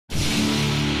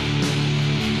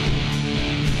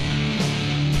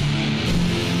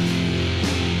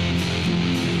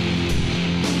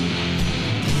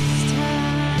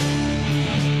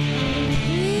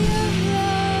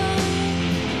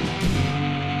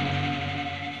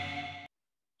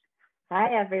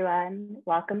Hi, everyone.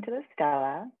 Welcome to the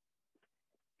STOA.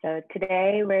 So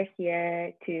today we're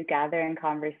here to gather in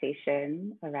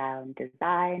conversation around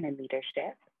design and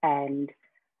leadership. And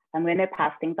I'm going to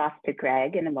pass things off to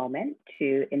Greg in a moment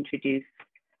to introduce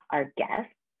our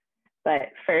guests.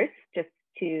 But first, just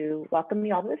to welcome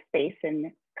you all to the space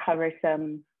and cover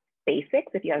some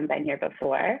basics if you haven't been here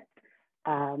before.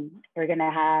 We're going to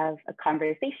have a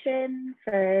conversation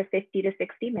for 50 to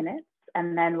 60 minutes,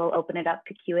 and then we'll open it up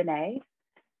to Q&A.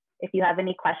 If you have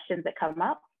any questions that come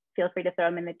up, feel free to throw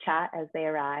them in the chat as they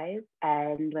arise.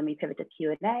 And when we pivot to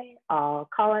Q&A, I'll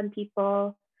call on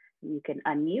people. You can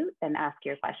unmute and ask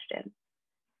your question.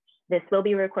 This will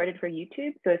be recorded for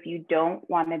YouTube. So if you don't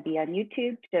want to be on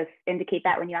YouTube, just indicate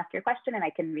that when you ask your question and I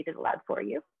can read it aloud for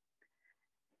you.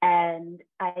 And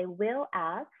I will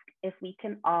ask if we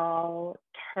can all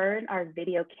turn our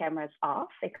video cameras off,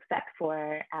 except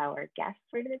for our guests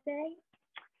for today.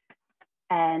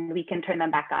 And we can turn them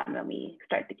back on when we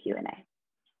start the Q&A.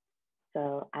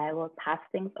 So I will pass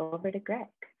things over to Greg.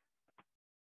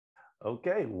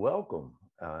 Okay, welcome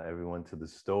everyone to the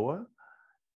STOA.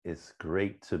 It's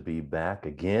great to be back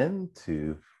again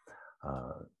to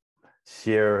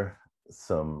share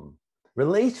some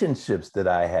relationships that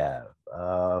I have.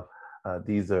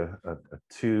 These are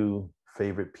two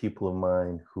favorite people of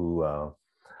mine who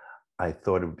I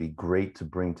thought it would be great to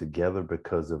bring together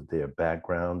because of their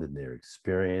background and their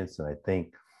experience. And I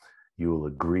think you will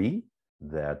agree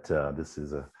that this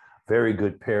is a very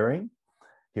good pairing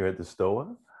here at the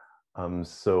STOA.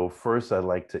 So first, I'd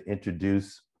like to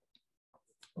introduce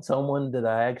someone that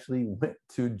I actually went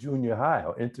to junior high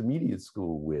or intermediate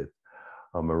school with,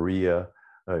 Maria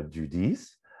Giudice.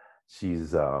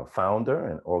 She's a founder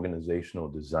and organizational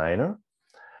designer.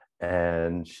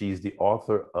 And she's the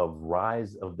author of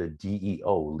Rise of the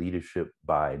DEO, Leadership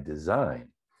by Design,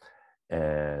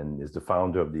 and is the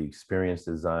founder of the experience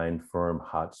design firm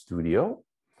Hot Studio,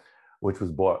 which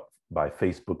was bought by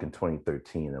Facebook in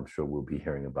 2013. I'm sure we'll be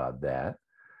hearing about that.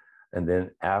 And then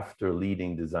after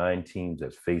leading design teams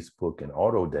at Facebook and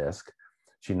Autodesk,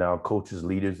 she now coaches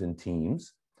leaders and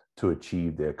teams to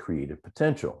achieve their creative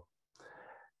potential.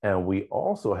 And we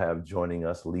also have joining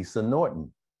us Lisa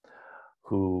Norton,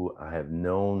 who I have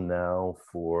known now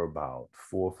for about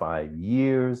 4 or 5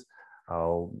 years.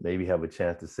 I'll maybe have a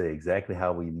chance to say exactly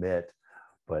how we met,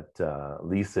 but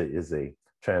Lisa is a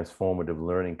transformative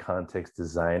learning context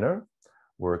designer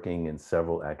working in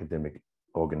several academic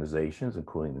organizations,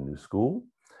 including the New School.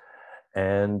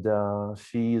 And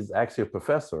she is actually a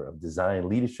professor of design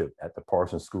leadership at the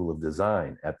Parsons School of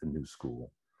Design at the New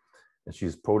School. And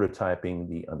she's prototyping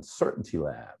the Uncertainty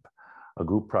Lab, a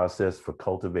group process for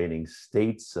cultivating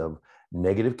states of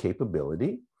negative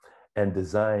capability and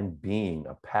design being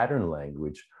a pattern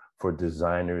language for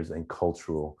designers and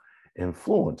cultural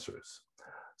influencers.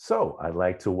 So I'd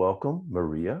like to welcome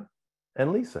Maria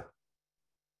and Lisa.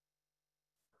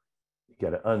 You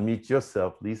got to unmute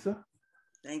yourself, Lisa.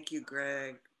 Thank you,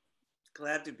 Greg.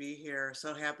 Glad to be here.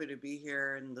 So happy to be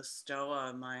here in the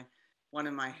STOA, one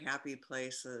of my happy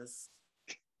places.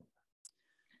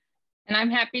 And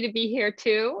I'm happy to be here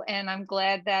too. And I'm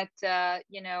glad that,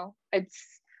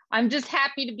 I'm just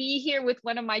happy to be here with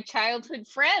one of my childhood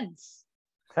friends.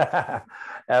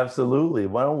 Absolutely.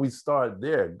 Why don't we start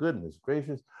there? Goodness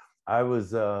gracious. I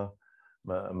was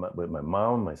with my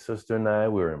mom, my sister and I,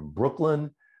 we were in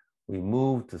Brooklyn. We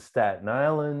moved to Staten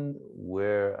Island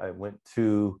where I went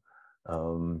to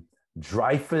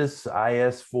Dreyfus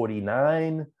IS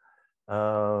 49.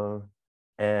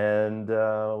 And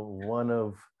one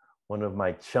of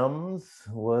my chums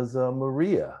was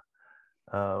Maria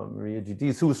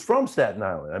Giudice, who was from Staten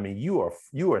Island. I mean, you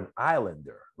are an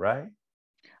islander, right?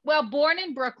 Well, born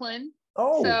in Brooklyn.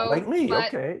 Oh, so, like me,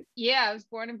 okay. Yeah, I was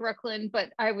born in Brooklyn,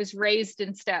 but I was raised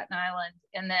in Staten Island.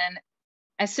 And then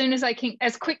as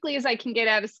quickly as I can get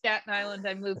out of Staten Island,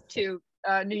 I moved to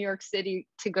New York City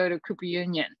to go to Cooper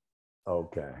Union.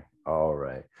 Okay, all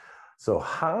right. So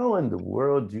how in the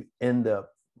world do you end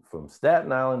up from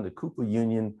Staten Island to Cooper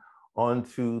Union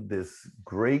onto this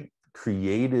great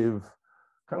creative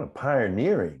kind of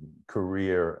pioneering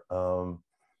career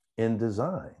in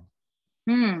design?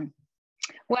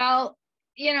 Well,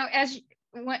 as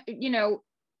you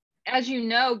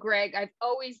know, Greg, I've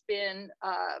always been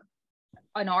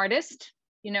an artist.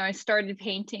 I started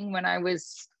painting when I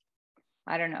was,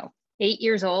 8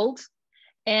 years old.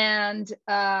 And so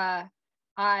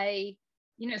I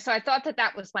thought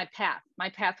that was my path. My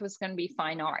path was going to be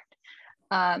fine art.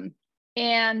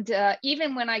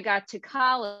 Even when I got to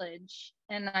college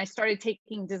and I started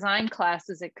taking design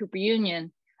classes at Cooper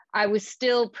Union, I was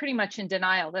still pretty much in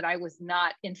denial that I was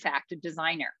not, in fact, a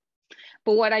designer.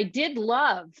 But what I did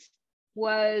love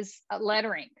was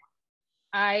lettering.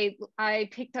 I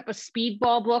picked up a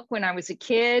speedball book when I was a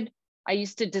kid. I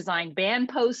used to design band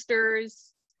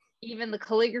posters. Even the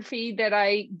calligraphy that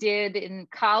I did in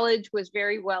college was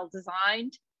very well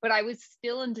designed, but I was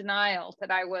still in denial that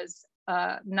I was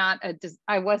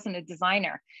I wasn't a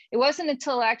designer. It wasn't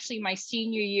until actually my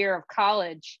senior year of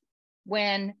college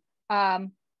when a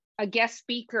guest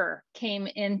speaker came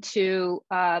into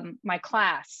my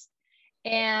class,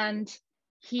 and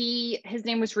his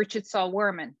name was Richard Saul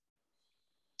Werman.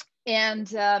 And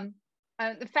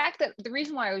the fact that the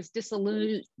reason why I was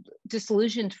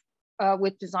disillusioned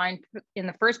with design in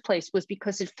the first place was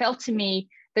because it felt to me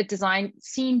that design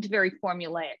seemed very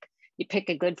formulaic. You pick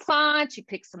a good font, you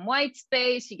pick some white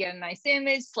space, you get a nice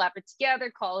image, slap it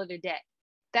together, call it a day.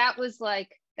 That's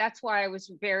why I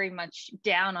was very much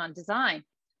down on design.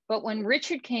 But when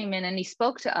Richard came in and he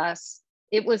spoke to us,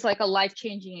 it was like a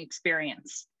life-changing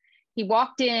experience. He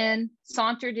walked in,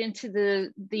 sauntered into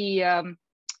the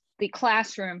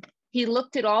classroom. He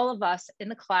looked at all of us in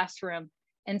the classroom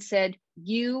and said,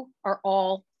 "You are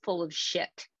all full of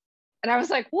shit." And I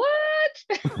was like, "What?"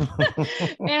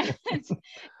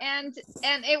 and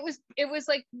it was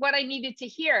like what I needed to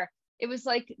hear. It was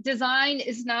like, design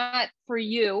is not for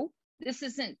you. This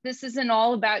isn't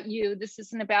all about you. This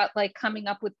isn't about like coming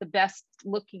up with the best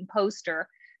looking poster.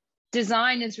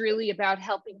 Design is really about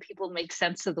helping people make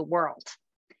sense of the world.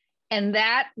 And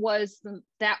that was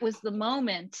the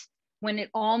moment when it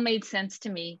all made sense to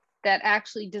me, that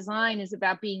actually design is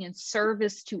about being in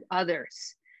service to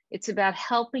others. It's about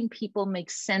helping people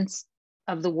make sense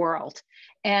of the world.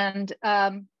 And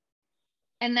that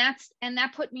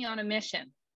put me on a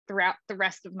mission throughout the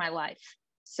rest of my life.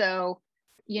 So,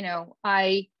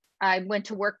 I went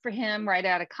to work for him right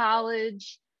out of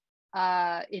college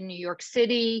in New York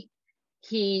City.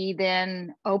 He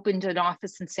then opened an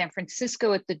office in San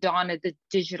Francisco at the dawn of the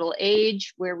digital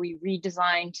age, where we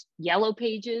redesigned Yellow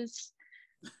Pages.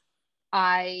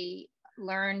 I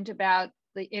learned about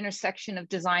the intersection of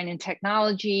design and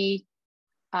technology.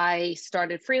 I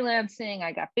started freelancing.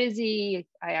 I got busy.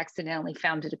 I accidentally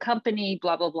founded a company,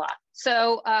 blah, blah, blah.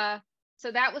 So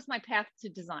that was my path to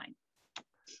design.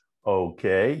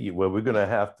 Okay, well, we're going to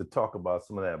have to talk about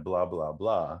some of that blah, blah,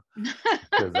 blah,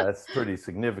 because that's pretty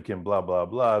significant blah, blah,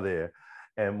 blah there.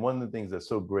 And one of the things that's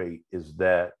so great is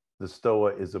that the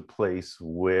Stoa is a place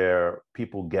where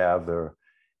people gather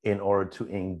in order to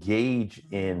engage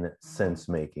in sense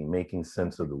making, making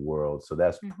sense of the world. So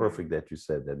that's perfect that you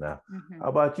said that. Now, how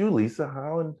about you, Lisa?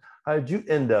 How did you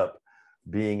end up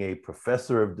being a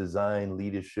professor of design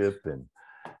leadership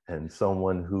and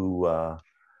someone who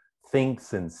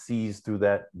thinks and sees through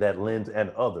that lens and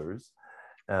others,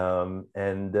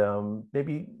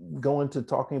 maybe go into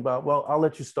talking about, well, I'll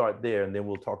let you start there, and then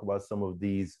we'll talk about some of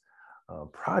these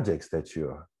projects that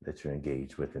you're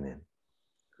engaged with and in.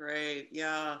 Great,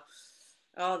 yeah.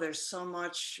 Oh, there's so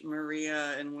much,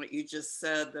 Maria, in what you just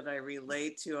said that I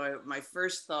relate to. My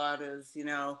first thought is,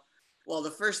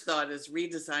 the first thought is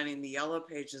redesigning the Yellow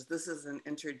Pages. This is an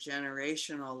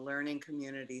intergenerational learning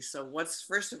community. So what's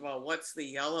the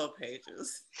Yellow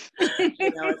Pages?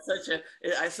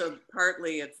 So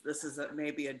partly this is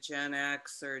maybe a Gen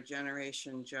X or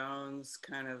Generation Jones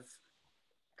kind of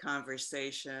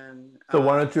conversation. So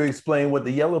why don't you explain what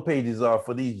the Yellow Pages are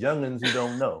for these youngins who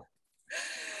don't know?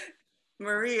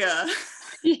 Maria.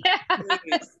 Yeah.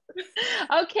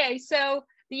 Okay, so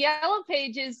the Yellow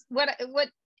Pages,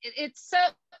 it's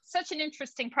such an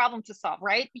interesting problem to solve,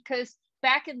 right? Because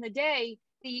back in the day,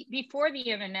 before the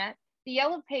internet, the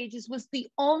Yellow Pages was the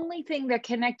only thing that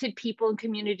connected people and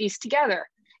communities together.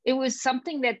 It was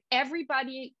something that every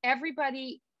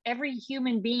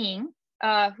human being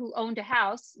who owned a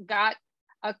house got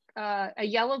a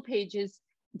Yellow Pages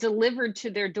delivered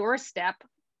to their doorstep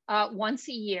once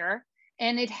a year.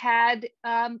 And it had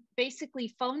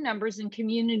basically phone numbers and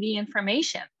community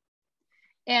information.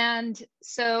 And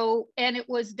it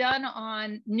was done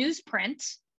on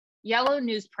newsprint, yellow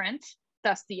newsprint,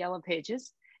 thus the Yellow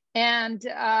Pages. And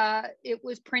it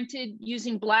was printed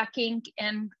using black ink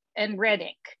and red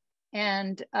ink.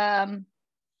 And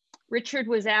Richard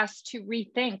was asked to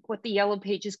rethink what the Yellow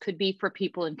Pages could be for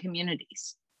people in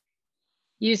communities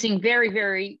using very,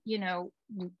 very,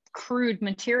 crude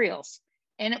materials.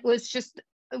 And it was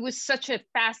such a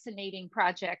fascinating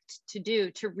project to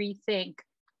do, to rethink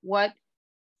what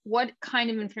kind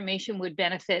of information would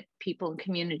benefit people and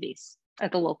communities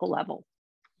at the local level.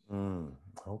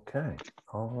 Okay,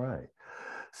 all right.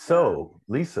 So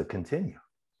Lisa, continue.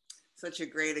 Such a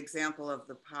great example of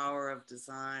the power of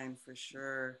design, for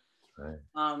sure.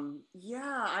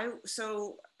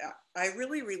 So I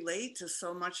really relate to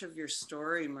so much of your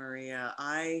story, Maria.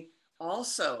 I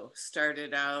also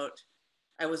started out,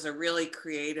 I was a really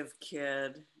creative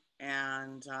kid,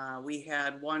 and we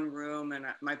had one room, and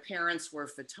my parents were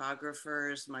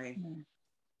photographers. My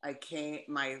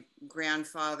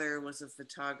grandfather was a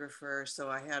photographer, so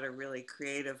I had a really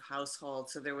creative household.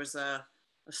 So there was a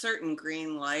certain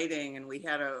green lighting, and we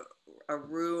had a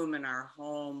room in our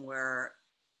home where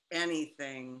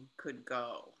anything could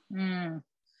go,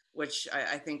 which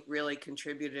I think really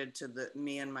contributed to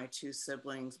me and my two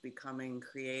siblings becoming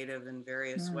creative in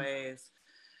various ways.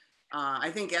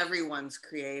 I think everyone's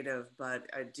creative, but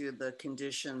do the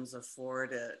conditions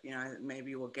afford it? You know,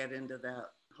 maybe we'll get into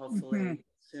that hopefully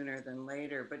sooner than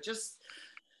later. But just,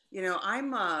 you know,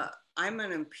 I'm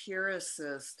an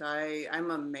empiricist.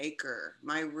 I'm a maker.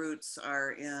 My roots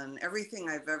are in everything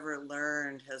I've ever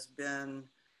learned has been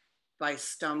by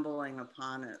stumbling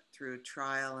upon it through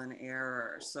trial and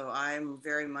error. So I'm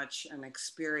very much an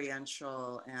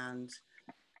experiential and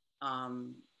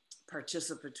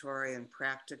participatory and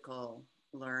practical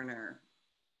learner.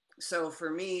 So for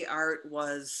me, art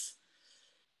was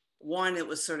one, it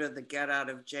was sort of the get out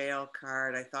of jail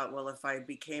card. I thought, well, if I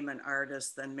became an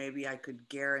artist, then maybe I could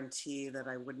guarantee that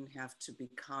I wouldn't have to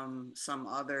become some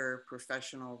other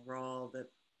professional role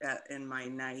that in my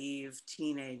naive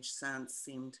teenage sense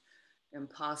seemed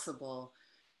impossible.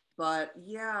 But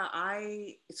yeah,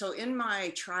 so in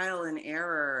my trial and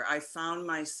error, I found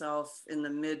myself in the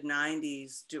mid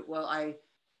 90s. I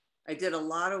did a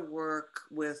lot of work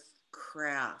with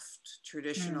craft,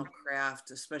 traditional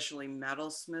craft, especially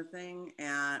metalsmithing.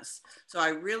 And so I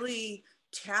really,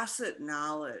 tacit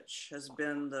knowledge has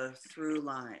been the through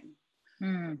line.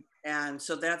 And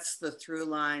so that's the through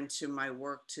line to my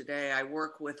work today. I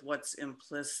work with what's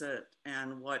implicit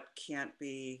and what can't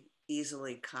be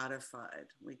easily codified,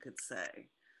 we could say.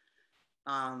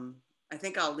 I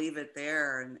think I'll leave it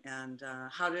there. And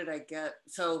how did I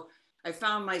so I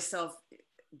found myself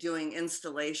doing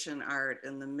installation art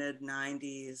in the mid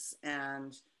 90s,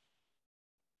 and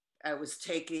I was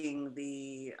taking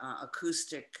the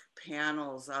acoustic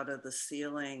panels out of the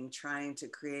ceiling, trying to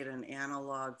create an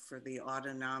analog for the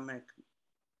autonomic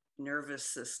nervous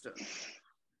system.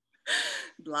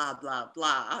 Blah, blah,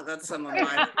 blah. That's some of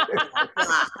my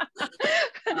blah.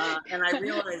 And I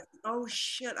realized, oh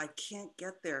shit, I can't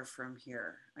get there from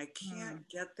here. I can't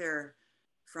get there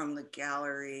from the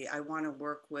gallery. I want to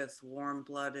work with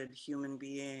warm-blooded human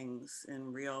beings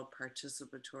in real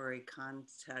participatory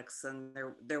contexts. And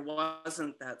there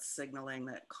wasn't that signaling,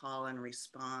 that call and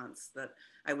response that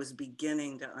I was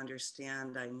beginning to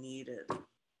understand I needed.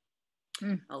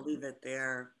 I'll leave it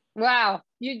there. Wow,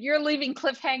 you're leaving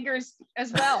cliffhangers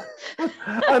as well.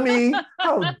 I mean,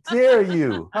 how dare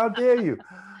you? How dare you?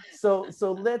 So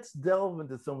let's delve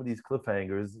into some of these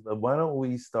cliffhangers. Why don't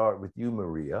we start with you,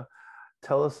 Maria?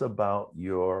 Tell us about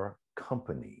your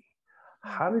company.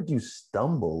 How did you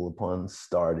stumble upon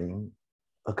starting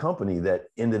a company that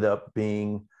ended up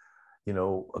being, you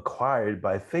know, acquired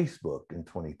by Facebook in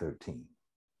 2013?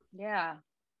 Yeah.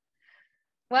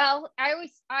 Well, I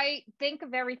think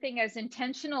of everything as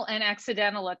intentional and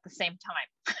accidental at the same time,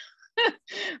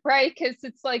 right? Because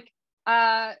it's like,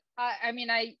 I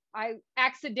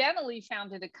accidentally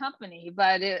founded a company,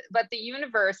 but the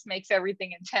universe makes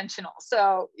everything intentional.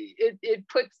 So it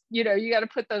puts, you know, you got to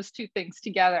put those two things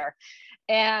together.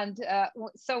 And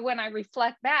so when I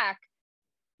reflect back,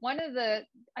 one of the,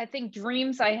 I think,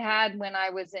 dreams I had when I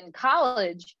was in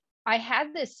college, I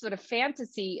had this sort of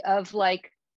fantasy of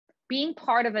like being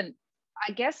part of I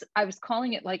guess I was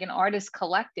calling it like an artist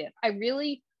collective. I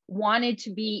really wanted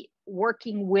to be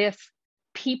working with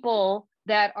people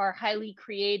that are highly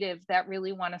creative, that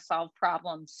really want to solve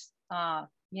problems,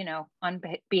 you know, on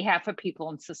behalf of people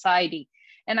in society.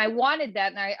 And I wanted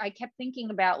that. And I kept thinking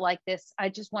about like this, I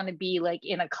just want to be like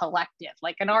in a collective,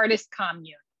 like an artist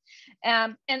commune.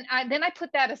 Then I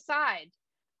put that aside.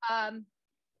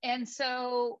 And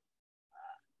so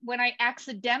when I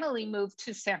accidentally moved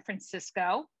to San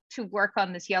Francisco to work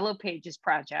on this Yellow Pages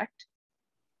project,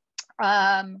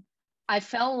 I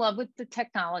fell in love with the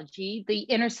technology, the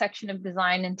intersection of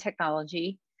design and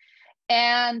technology.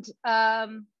 And I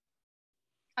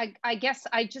guess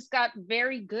I just got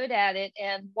very good at it.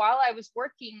 And while I was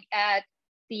working at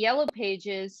the Yellow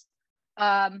Pages,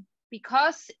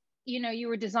 because, you know, you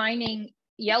were designing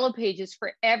Yellow Pages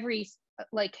for every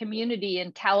like community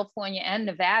in California and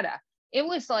Nevada, it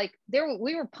was like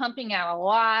we were pumping out a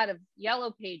lot of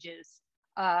Yellow Pages.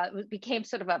 It became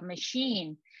sort of a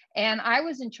machine. And I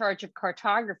was in charge of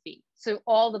cartography, so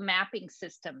all the mapping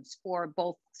systems for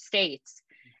both states.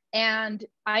 And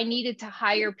I needed to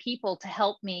hire people to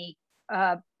help me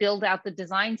build out the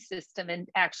design system and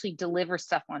actually deliver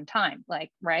stuff on time,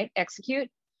 like, right, execute.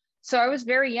 So I was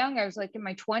very young. I was like in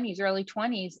my 20s, early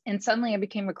 20s, and suddenly I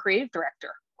became a creative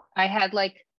director. I had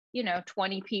like,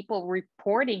 20 people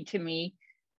reporting to me,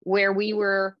 where we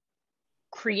were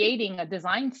creating a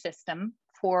design system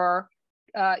for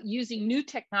using new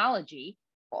technology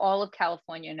for all of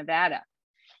California and Nevada.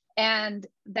 And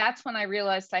that's when I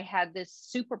realized I had this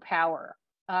superpower,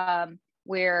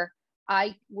 where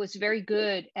I was very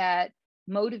good at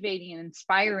motivating and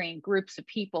inspiring groups of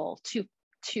people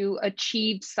to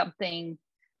achieve something,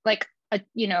 like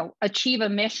achieve a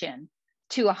mission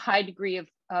to a high degree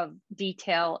of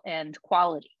detail and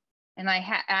quality. And I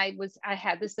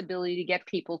had this ability to get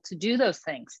people to do those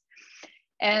things.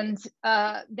 And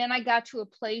then I got to a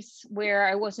place where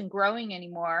I wasn't growing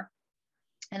anymore.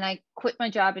 And I quit my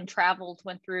job and traveled,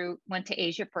 went to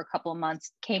Asia for a couple of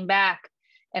months, came back,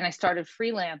 and I started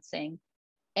freelancing,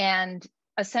 and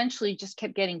essentially just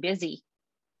kept getting busy.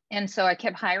 And so I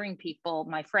kept hiring people,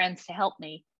 my friends, to help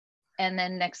me. And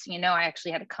then next thing you know, I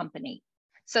actually had a company.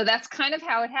 So that's kind of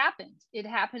how it happened. It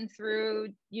happened through,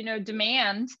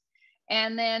 demand.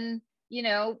 And then,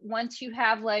 once you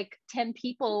have like 10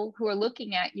 people who are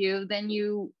looking at you, then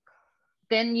the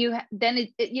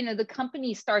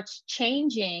company starts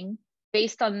changing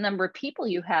based on the number of people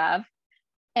you have,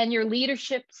 and your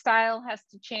leadership style has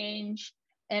to change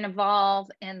and evolve,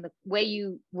 and the way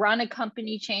you run a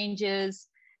company changes.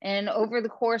 And over the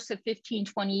course of 15,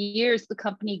 20 years, the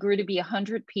company grew to be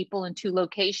 100 people in 2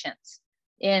 locations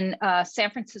in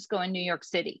San Francisco and New York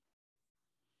City.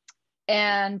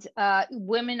 And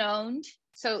women owned.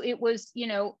 So it was,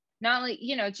 not only,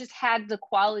 it just had the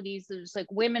qualities. It was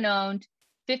like women owned,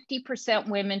 50%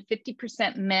 women,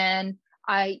 50% men.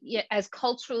 As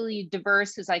culturally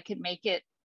diverse as I could make it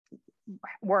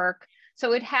work.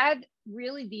 So it had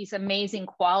really these amazing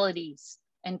qualities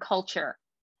and culture.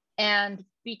 And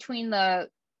between the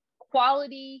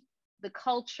quality, the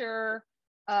culture,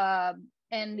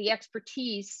 and the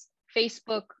expertise,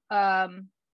 Facebook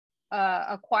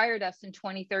acquired us in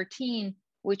 2013,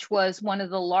 which was one of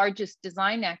the largest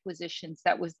design acquisitions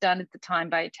that was done at the time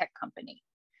by a tech company.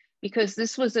 Because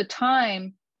this was a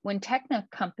time when tech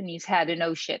companies had an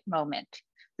oh shit moment.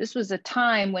 This was a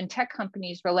time when tech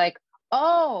companies were like,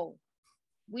 oh,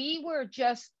 we were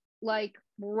just like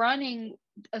running,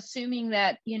 assuming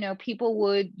that, people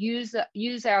would use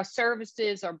our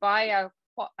services or buy our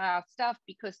stuff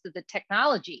because of the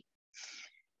technology.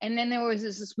 And then there was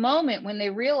this moment when they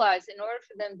realized in order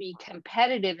for them to be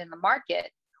competitive in the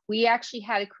market, we actually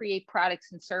had to create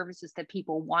products and services that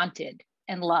people wanted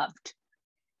and loved.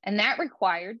 And that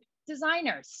required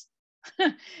designers.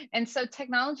 And so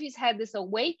technologies had this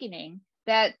awakening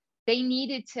that they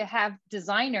needed to have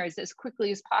designers as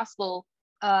quickly as possible,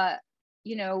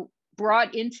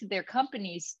 brought into their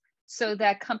companies so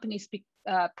that companies'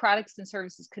 products and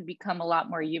services could become a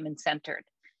lot more human-centered.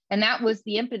 And that was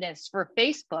the impetus for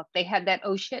Facebook. They had that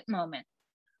oh shit moment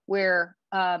where,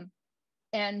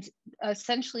 and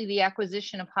essentially the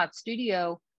acquisition of Hot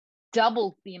Studio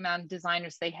doubled the amount of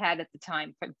designers they had at the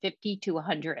time, from 50 to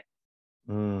 100.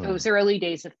 So it was early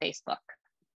days of Facebook.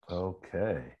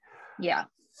 Okay. Yeah.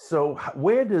 So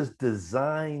where does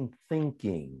design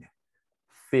thinking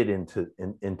fit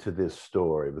into this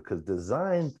story? Because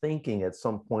design thinking at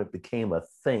some point became a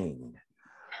thing.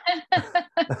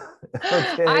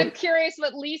 Okay. I'm curious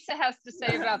what Lisa has to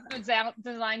say about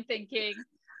design thinking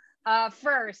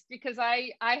first, because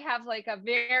I have like I'm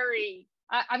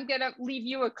going to leave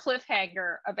you a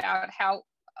cliffhanger about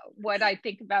what I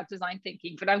think about design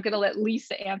thinking, but I'm going to let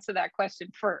Lisa answer that question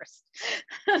first.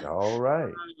 All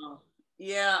right.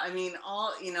 Yeah, I mean,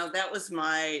 that was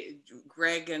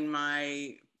Greg and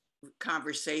my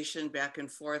conversation back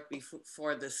and forth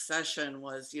before this session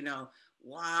was,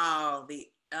 wow, the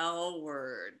L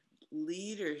word,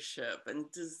 leadership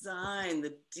and design,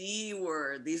 the D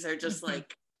word. These are just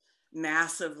like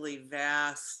massively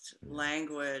vast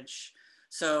language.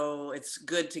 So it's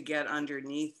good to get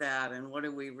underneath that. And what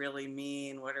do we really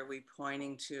mean? What are we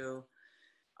pointing to?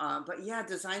 But yeah,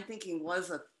 design thinking was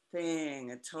a thing.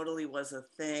 It totally was a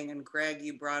thing. And Greg,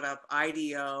 you brought up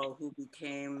IDEO, who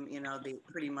became,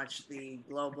 pretty much the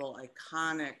global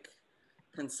iconic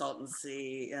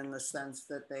consultancy in the sense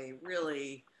that they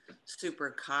really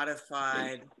super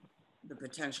codified the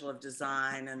potential of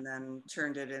design and then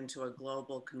turned it into a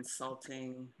global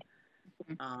consulting.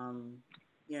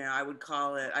 I would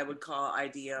call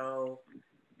IDEO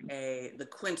the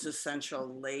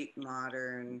quintessential late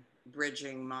modern,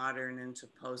 bridging modern into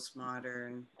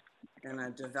postmodern in a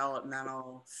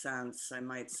developmental sense, I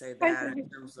might say that in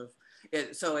terms of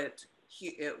it. So it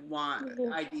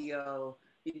IDEO,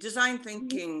 design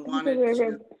thinking wanted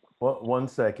to. Well, 1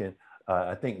 second.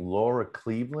 I think Laura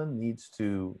Cleveland needs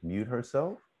to mute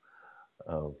herself.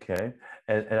 Okay.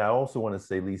 And I also want to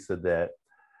say, Lisa, that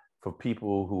for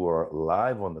people who are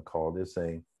live on the call, they're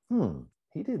saying,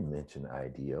 he didn't mention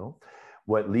IDEO.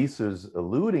 What Lisa's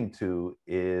alluding to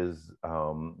is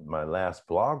my last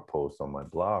blog post on my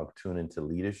blog,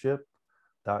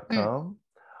 tuneintaleadership.com.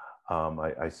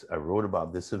 I wrote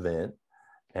about this event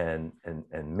and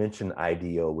mentioned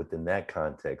IDEO within that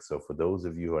context. So for those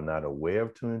of you who are not aware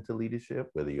of Tune Into Leadership,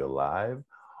 whether you're live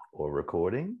or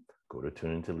recording, go to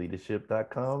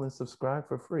tuneintaleadership.com and subscribe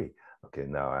for free. Okay,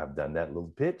 now I've done that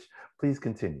little pitch. Please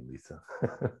continue, Lisa.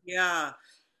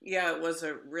 Yeah, it was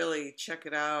a really, check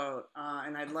it out.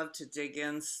 And I'd love to dig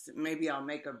in. Maybe I'll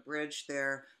make a bridge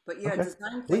there. But yeah, Okay,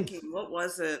 design please. thinking, what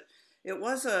was it? It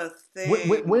was a thing.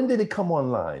 When did it come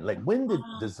online? Like, when did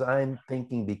design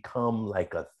thinking become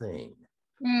like a thing?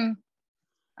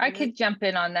 I could jump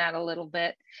in on that a little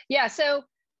bit. Yeah, so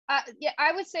yeah,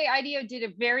 I would say IDEO did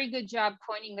a very good job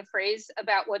coining the phrase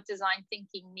about what design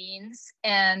thinking means.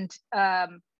 And but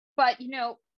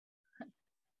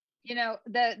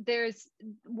there's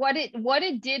what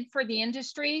it did for the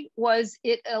industry was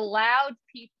it allowed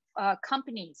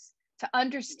companies to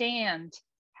understand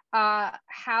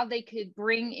how they could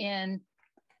bring in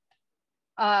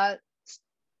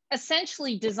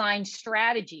essentially design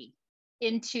strategy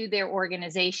into their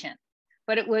organization.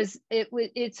 But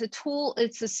it's a tool,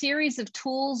 it's a series of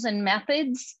tools and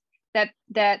methods that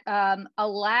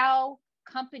allow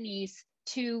companies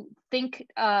to think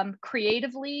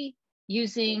creatively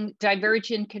using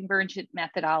divergent convergent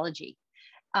methodology.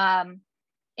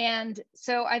 And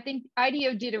so I think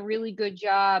IDEO did a really good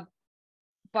job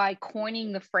by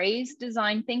coining the phrase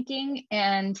design thinking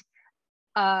and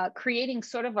creating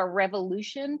sort of a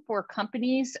revolution for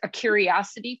companies, a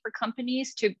curiosity for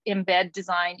companies to embed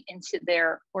design into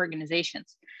their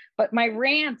organizations. But my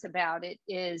rant about it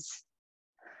is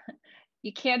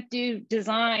you can't do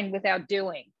design without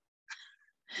doing.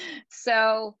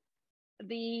 So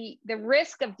the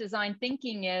risk of design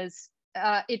thinking is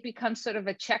it becomes sort of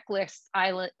a checklist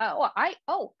island. I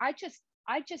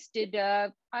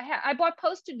bought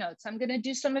Post-it notes. I'm going to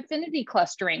do some affinity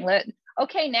clustering.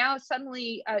 Okay, now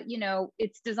suddenly,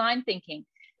 it's design thinking.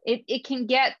 It can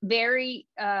get very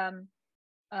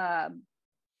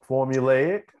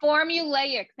formulaic.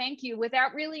 Thank you,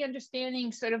 without really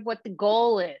understanding sort of what the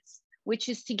goal is, which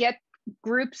is to get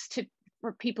groups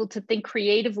for people to think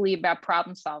creatively about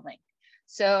problem solving.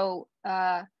 So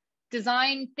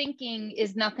design thinking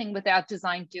is nothing without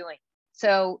design doing.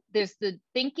 So there's the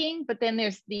thinking, but then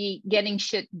there's the getting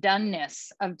shit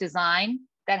doneness of design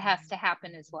that has to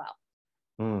happen as well.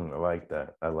 I like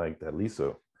that.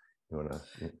 Lisa, you want to?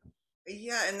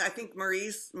 Yeah, and I think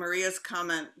Maria's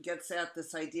comment gets at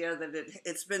this idea that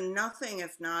it's been nothing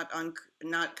if not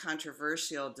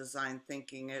controversial design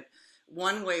thinking.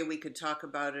 One way we could talk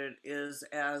about it is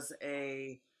as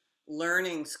a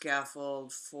learning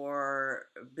scaffold for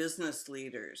business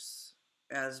leaders,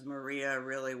 as Maria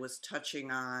really was touching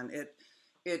on.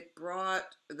 It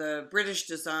brought the British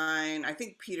design. I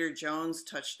think Peter Jones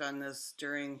touched on this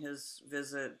during his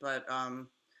visit, but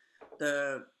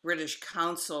the British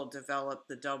Council developed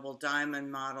the double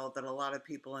diamond model that a lot of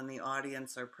people in the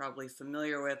audience are probably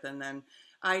familiar with. And then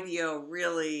IDEO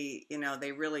really,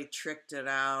 they really tricked it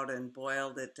out and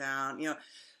boiled it down.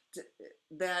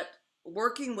 That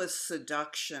working with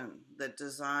seduction that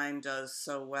design does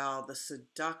so well, the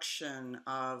seduction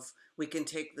of we can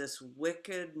take this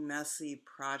wicked, messy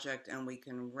project and we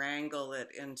can wrangle it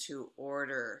into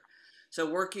order. So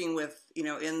working with,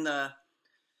 in the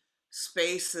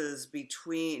spaces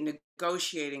between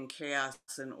negotiating chaos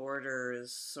and order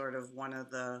is sort of one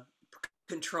of the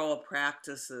control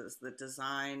practices that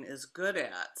design is good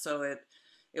at. So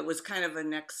it was kind of a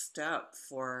next step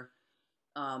for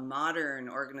modern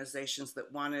organizations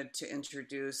that wanted to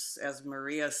introduce, as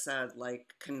Maria said,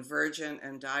 like convergent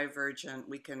and divergent.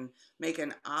 We can make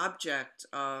an object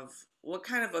of what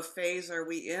kind of a phase are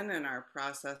we in our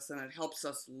process, and it helps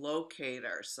us locate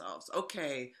ourselves.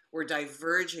 Okay, we're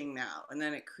diverging now, and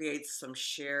then it creates some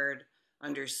shared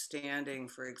understanding.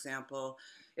 For example,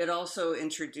 it also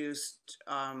introduced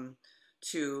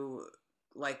to,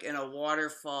 like in a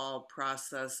waterfall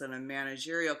process and a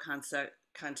managerial context,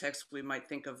 we might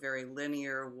think of very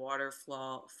linear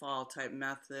waterfall type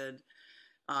method,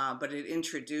 but it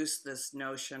introduced this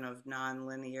notion of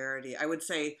nonlinearity. I would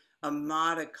say a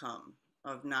modicum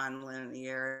of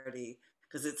nonlinearity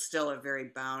because it's still a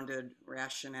very bounded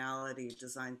rationality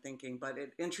design thinking, but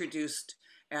it introduced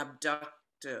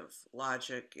abductive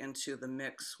logic into the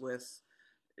mix with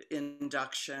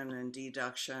induction and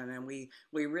deduction, and we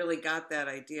really got that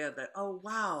idea that, oh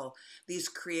wow, these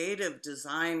creative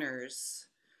designers,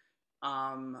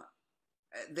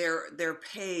 they're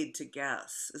paid to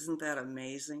guess. Isn't that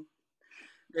amazing?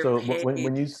 They're So paid.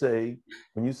 when you say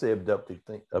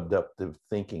abductive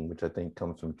thinking, which I think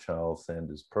comes from Charles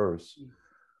Sanders Peirce,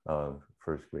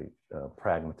 first great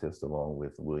pragmatist, along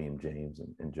with William James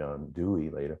and John Dewey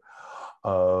later.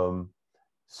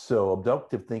 So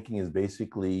abductive thinking is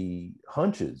basically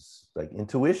hunches, like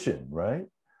intuition, right?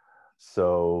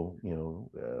 So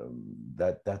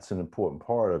that's an important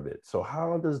part of it. So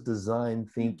how does design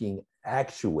thinking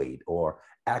actuate or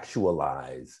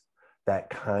actualize that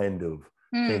kind of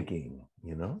thinking?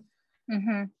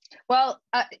 Well,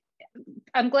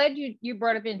 I'm glad you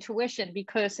brought up intuition,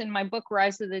 because in my book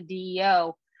Rise of the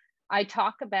DEO, I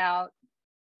talk about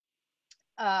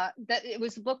that it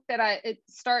was a book that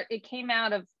it came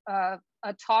out of a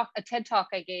TED talk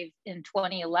I gave in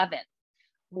 2011,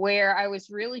 where I was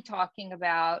really talking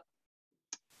about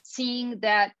seeing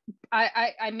that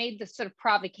I made this sort of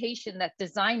provocation that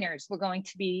designers were going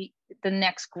to be the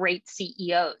next great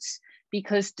CEOs,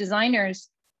 because designers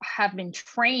have been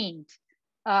trained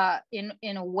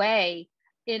in a way,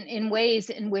 in ways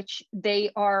in which they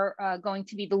are going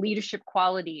to be the leadership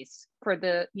qualities for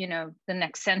the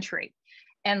next century.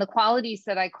 And the qualities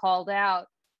that I called out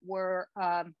were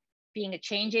being a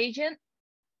change agent,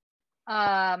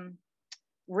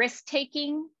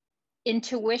 risk-taking,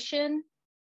 intuition,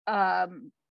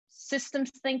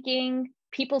 systems thinking,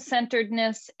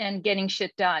 people-centeredness, and getting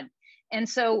shit done. And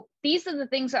so these are the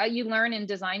things that you learn in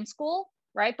design school,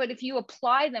 right? But if you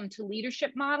apply them to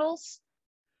leadership models,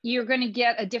 you're going to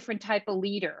get a different type of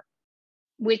leader,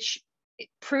 which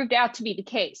proved out to be the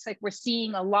case. Like, we're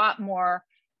seeing a lot more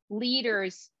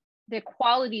leaders, the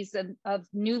qualities of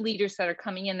new leaders that are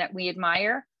coming in that we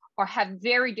admire or have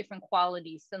very different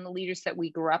qualities than the leaders that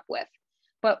we grew up with.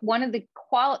 But one of the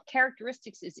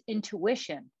characteristics is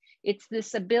intuition. It's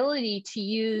this ability to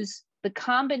use the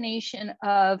combination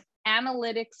of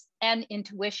analytics and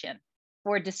intuition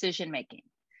for decision making.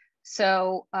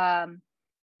 So,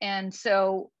 and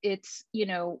so it's,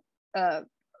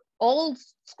 old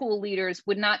school leaders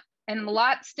would not, and a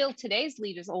lot still today's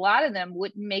leaders, a lot of them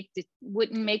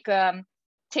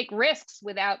take risks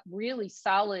without really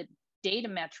solid data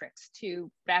metrics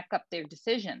to back up their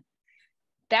decision.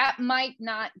 That might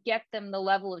not get them the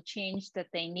level of change that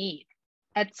they need.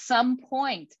 At some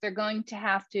point, they're going to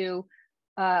have to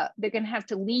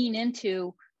lean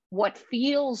into what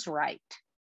feels right.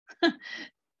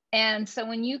 And so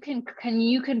when you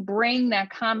can bring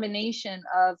that combination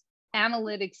of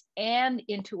analytics and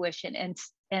intuition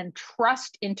and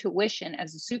trust intuition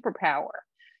as a superpower,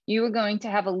 you are going to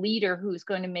have a leader who's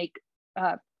going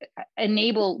to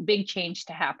enable big change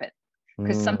to happen.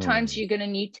 Because sometimes you're going to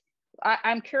need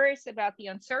I'm curious about the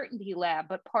uncertainty lab,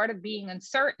 but part of being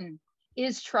uncertain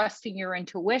is trusting your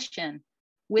intuition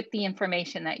with the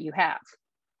information that you have.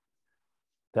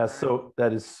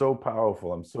 That is so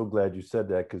powerful. I'm so glad you said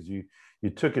that, because you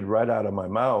took it right out of my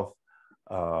mouth,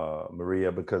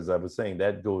 Maria, because I was saying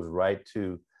that goes right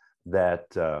to that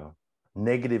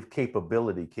negative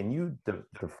capability. Can you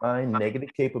define negative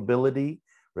capability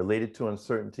related to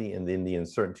uncertainty, and then the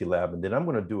uncertainty lab? And then I'm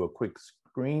going to do a quick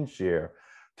screen share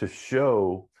to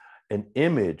show an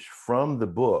image from the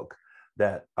book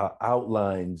that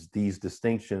outlines these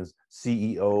distinctions: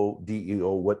 CEO,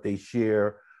 DEO, what they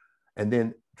share, and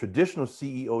then traditional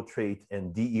CEO traits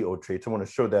and DEO traits. I want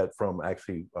to show that from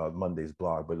actually Monday's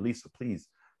blog, but Lisa, please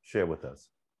share with us.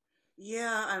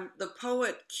 Yeah, the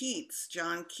poet Keats,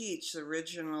 John Keats,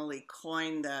 originally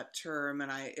coined that term,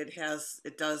 and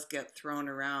it does get thrown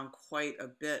around quite a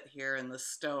bit here in the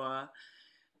Stoa.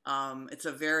 It's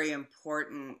a very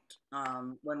important,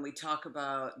 when we talk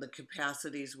about the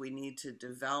capacities we need to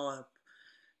develop,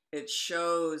 it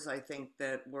shows, I think,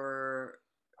 that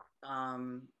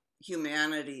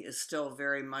humanity is still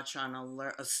very much on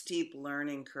a steep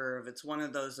learning curve. It's one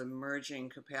of those emerging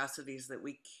capacities that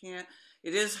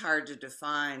it is hard to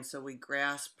define, so we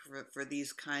grasp for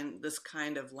this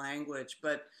kind of language.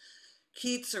 But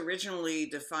Keats originally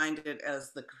defined it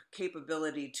as the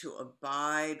capability to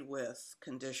abide with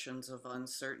conditions of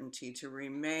uncertainty, to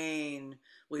remain,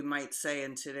 we might say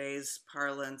in today's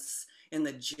parlance, in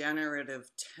the generative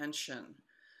tension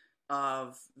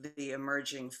of the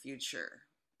emerging future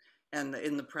and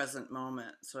in the present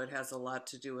moment. So it has a lot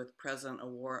to do with present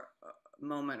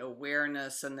moment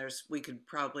awareness, and we could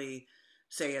probably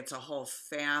say it's a whole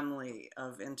family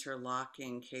of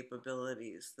interlocking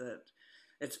capabilities, that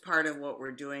it's part of what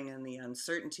we're doing in the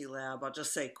Uncertainty Lab. I'll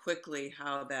just say quickly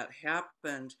how that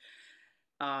happened,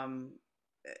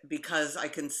 because I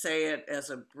can say it as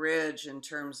a bridge in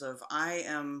terms of I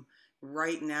am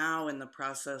right now in the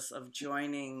process of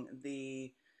joining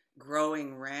the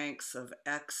growing ranks of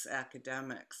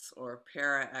ex-academics or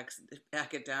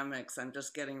para-academics. I'm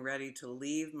just getting ready to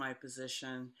leave my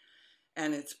position.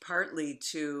 And it's partly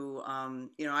to,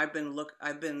 I've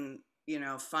been,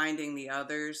 finding the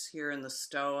others here in the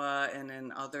Stoa and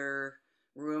in other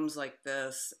rooms like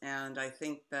this. And I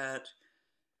think that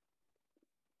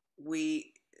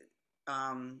we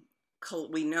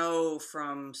know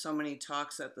from so many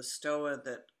talks at the Stoa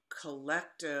that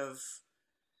collective,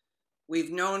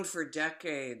 we've known for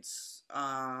decades,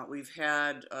 we've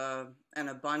had an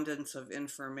abundance of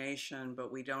information,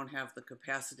 but we don't have the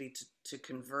capacity to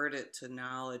convert it to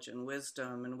knowledge and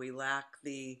wisdom, and we lack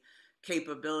the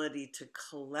capability to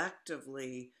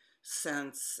collectively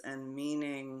sense and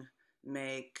meaning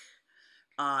make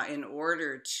in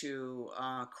order to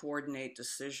coordinate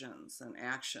decisions and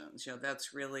actions.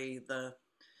 That's really the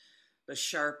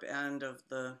sharp end of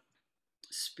the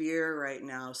spear right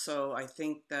now. So I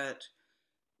think that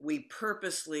we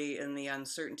purposely, in the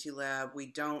Uncertainty Lab,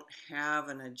 we don't have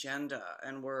an agenda,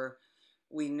 and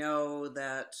we know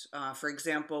that, for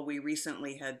example, we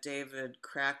recently had David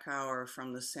Krakauer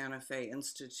from the Santa Fe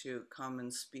Institute come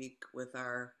and speak with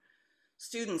our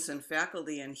students and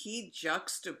faculty, and he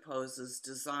juxtaposes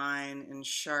design in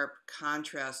sharp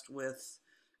contrast with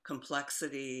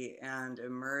complexity and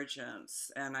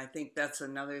emergence. And I think that's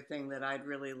another thing that I'd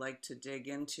really like to dig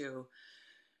into.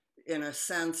 In a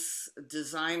sense,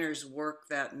 designers work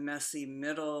that messy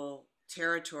middle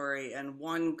territory, and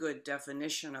one good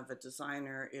definition of a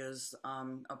designer is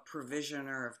a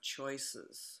provisioner of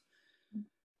choices.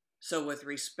 So with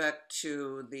respect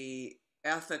to the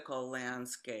ethical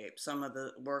landscape, some of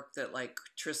the work that like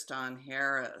Tristan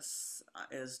Harris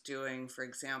is doing, for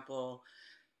example,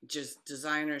 just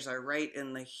designers are right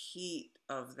in the heat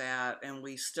of that, and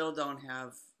we still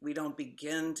we don't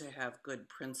begin to have good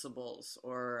principles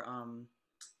or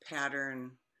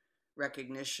pattern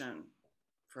recognition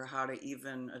for how to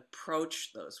even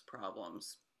approach those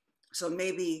problems. So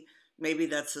maybe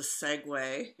that's a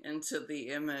segue into the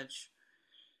image.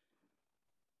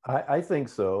 I think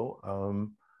so.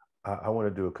 I want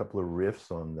to do a couple of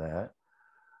riffs on that.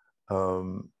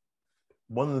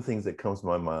 One of the things that comes to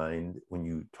my mind when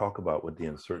you talk about what the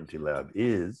Uncertainty Lab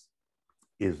is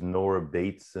Nora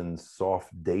Bateson's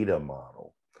soft data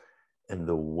model, and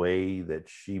the way that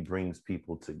she brings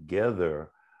people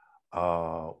together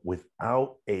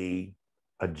without a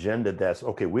agenda that's,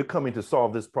 okay, we're coming to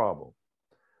solve this problem.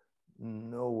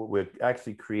 No, what we're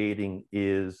actually creating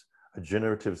is a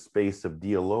generative space of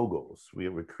dialogos.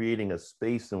 We're creating a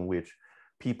space in which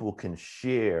people can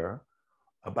share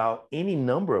about any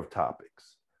number of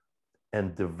topics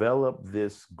and develop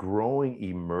this growing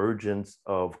emergence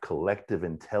of collective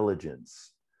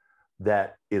intelligence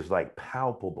that is like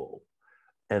palpable.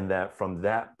 And that from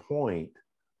that point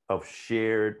of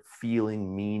shared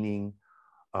feeling, meaning,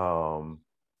 and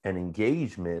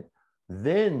engagement,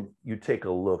 then you take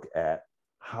a look at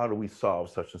how do we solve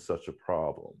such and such a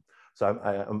problem. So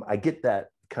I get that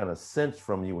kind of sense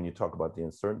from you when you talk about the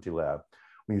Uncertainty Lab.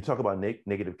 When you talk about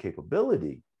negative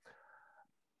capability,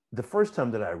 the first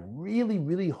time that I really,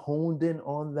 really honed in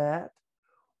on that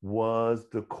was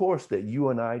the course that you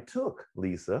and I took,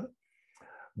 Lisa,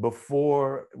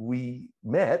 before we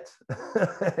met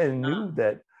and knew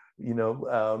that,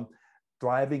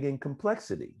 Thriving in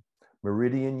Complexity,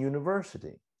 Meridian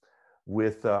University,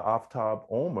 with Aftab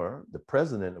Omer, the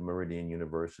president of Meridian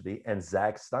University, and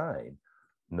Zach Stein,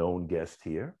 known guest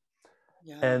here.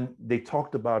 Yeah. And they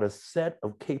talked about a set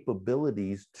of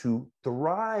capabilities to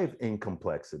thrive in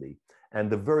complexity. And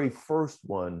the very first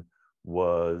one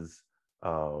was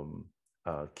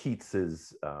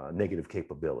Keats's negative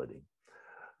capability.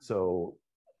 So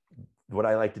what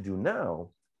I like to do now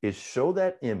is show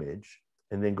that image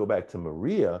and then go back to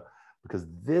Maria, because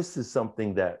this is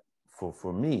something that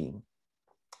for me,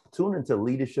 Tune Into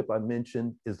Leadership, I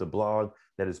mentioned, is the blog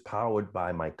that is powered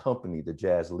by my company, the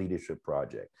Jazz Leadership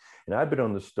Project. And I've been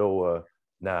on the Stoa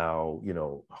now,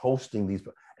 hosting these,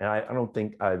 and I don't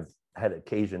think I've had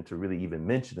occasion to really even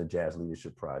mention the Jazz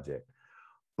Leadership Project.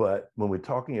 But when we're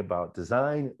talking about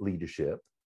design leadership,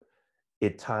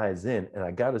 it ties in. And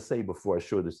I got to say, before I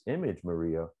show this image,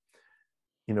 Maria,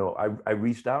 I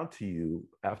reached out to you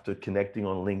after connecting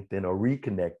on LinkedIn or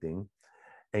reconnecting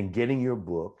and getting your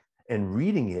book and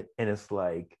reading it. And it's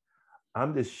like,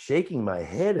 I'm just shaking my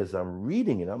head as I'm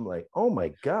reading it. I'm like, oh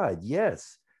my God,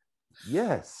 yes,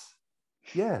 yes,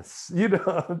 yes. You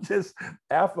know, just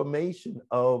affirmation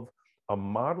of a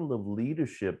model of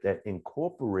leadership that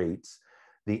incorporates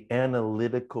the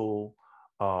analytical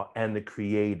and the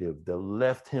creative, the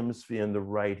left hemisphere and the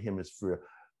right hemisphere,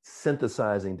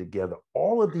 synthesizing together.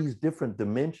 All of these different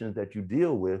dimensions that you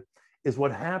deal with is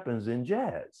what happens in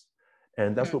jazz.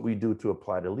 And that's what we do to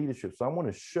apply to leadership. So I want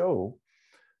to show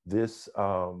this,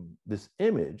 this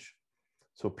image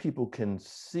so people can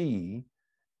see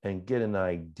and get an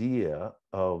idea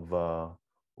of what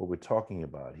we're talking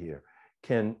about here.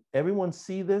 Can everyone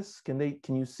see this? Can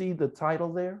you see the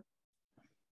title there?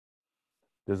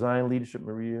 Design Leadership,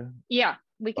 Maria? Yeah,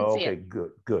 we can see it. Okay,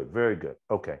 good, very good.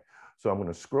 Okay, so I'm going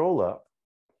to scroll up.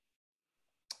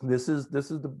 This is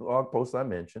the blog post I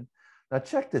mentioned. Now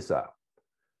check this out.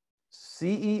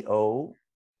 CEO,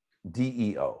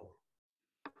 DEO.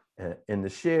 And in the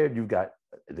shared, you've got,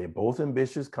 they're both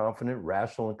ambitious, confident,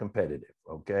 rational, and competitive,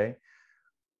 okay?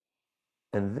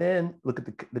 And then look at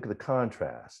the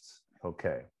contrasts,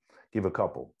 okay? Give a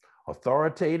couple.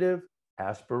 Authoritative,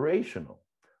 aspirational,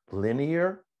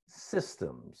 linear,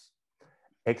 systems,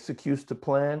 executes to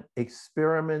plan,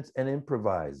 experiments and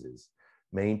improvises,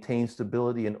 maintains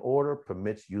stability and order,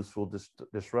 permits useful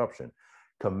disruption,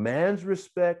 commands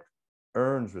respect,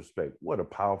 earns respect. What a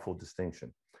powerful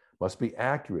distinction. Must be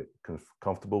accurate,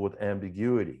 comfortable with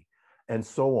ambiguity, and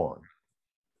so on.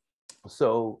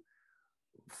 So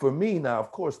for me now,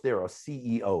 of course, there are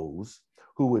CEOs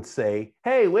who would say,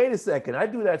 hey, wait a second, I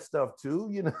do that stuff too,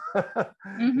 you know,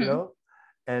 you know,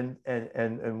 and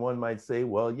one might say,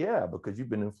 well, yeah, because you've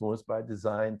been influenced by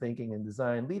design thinking and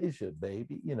design leadership,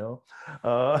 baby, you know.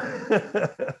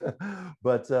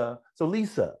 But so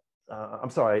Lisa,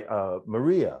 I'm sorry,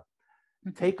 Maria,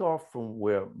 take off from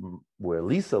where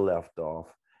Lisa left off,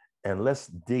 and let's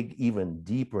dig even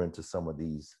deeper into some of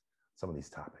these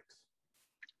topics.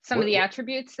 Some of the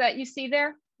attributes that you see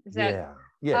there. Is that?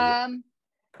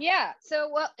 Yeah.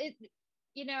 So, well,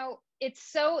 you know, it's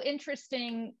so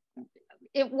interesting.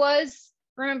 It was,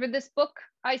 remember this book,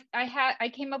 I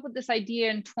came up with this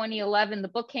idea in 2011. The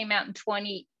book came out in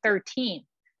 2013.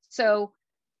 So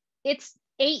it's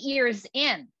 8 years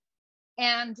in.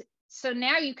 And so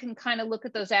now you can kind of look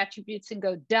at those attributes and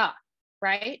go, duh,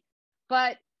 right?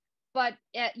 But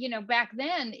you know, back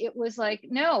then it was like,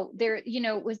 no, there, you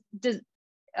know, it was,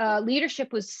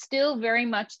 leadership was still very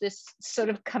much this sort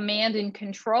of command and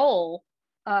control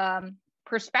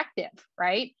perspective,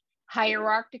 right?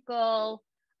 Hierarchical,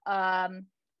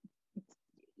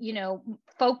 you know,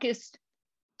 focused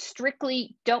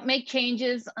strictly, don't make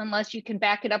changes unless you can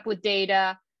back it up with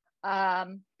data.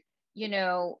 You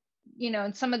know,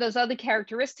 and some of those other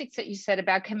characteristics that you said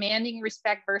about commanding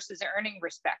respect versus earning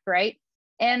respect, right?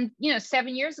 And, you know,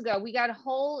 7 years ago, we got a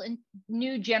whole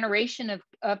new generation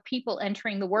of people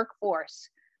entering the workforce.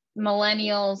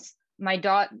 Millennials, my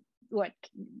daughter,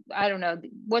 I don't know,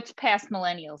 what's past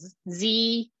millennials?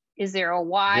 Z, is there a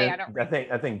Y?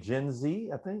 I think Gen Z,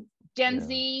 I think. Gen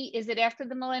Z, is it after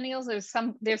the millennials?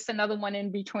 There's another one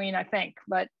in between, I think.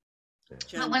 But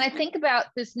when I think about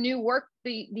this new work,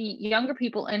 the younger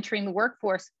people entering the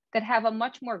workforce that have a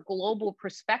much more global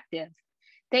perspective,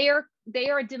 they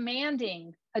are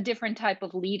demanding a different type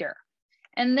of leader.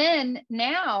 And then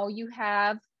now you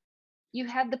have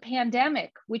the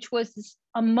pandemic, which was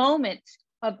a moment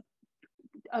of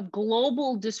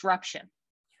global disruption.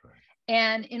 Right.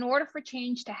 And in order for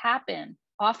change to happen,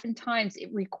 oftentimes it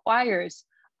requires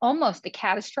almost a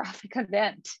catastrophic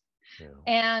event. Yeah.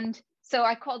 And so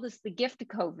I call this the gift of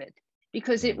COVID,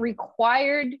 because it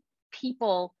required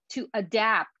people to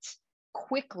adapt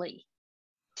quickly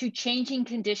to changing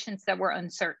conditions that were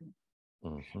uncertain.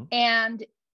 Mm-hmm. And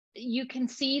you can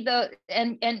see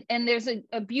and there's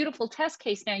a beautiful test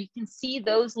case now. You can see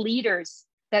those leaders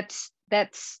that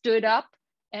stood up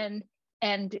and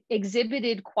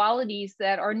exhibited qualities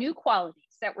that are new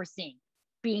qualities that we're seeing: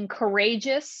 being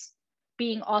courageous,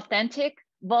 being authentic,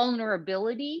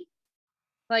 vulnerability.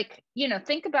 Like, you know,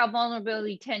 think about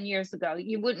vulnerability 10 years ago.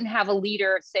 You wouldn't have a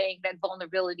leader saying that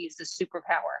vulnerability is a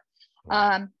superpower.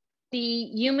 Right. The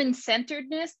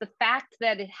human-centeredness, the fact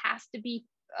that it has to be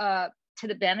to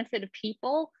the benefit of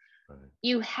people. Right.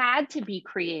 You had to be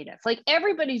creative. Like,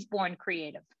 everybody's born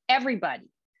creative, everybody.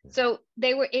 Yeah. So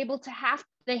they were able to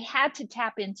they had to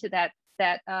tap into that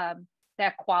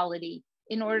quality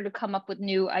in order to come up with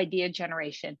new idea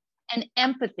generation. And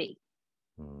empathy,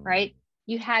 right?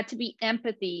 You had to be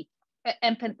empathic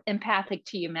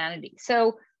to humanity.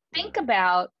 So think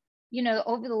about, you know,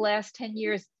 over the last 10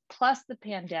 years, plus the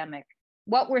pandemic,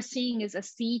 what we're seeing is a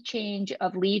sea change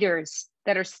of leaders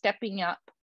that are stepping up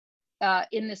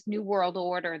in this new world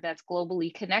order that's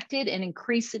globally connected and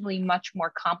increasingly much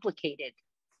more complicated.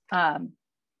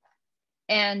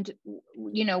 And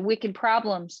wicked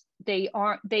problems, the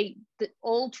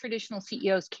old traditional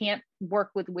CEOs can't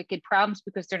work with wicked problems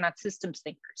because they're not systems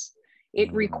thinkers.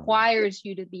 It requires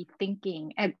you to be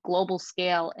thinking at global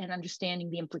scale and understanding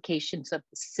the implications of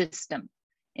the system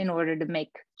in order to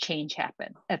make change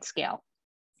happen at scale.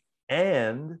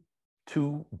 And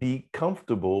to be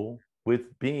comfortable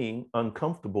with being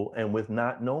uncomfortable and with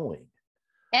not knowing.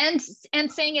 And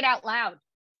saying it out loud,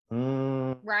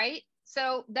 right?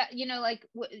 So that,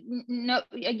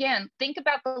 again, think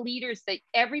about the leaders that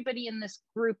everybody in this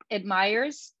group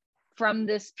admires from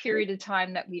this period of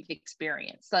time that we've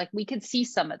experienced. Like we could see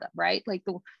some of them, right? Like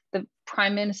the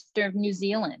Prime Minister of New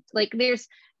Zealand. Like there's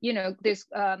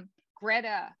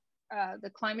Greta, the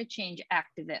climate change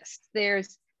activist.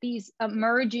 There's these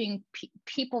emerging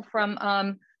people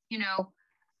from,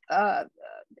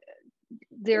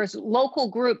 there's local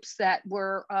groups that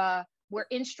were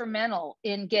instrumental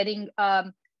in getting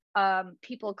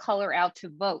people of color out to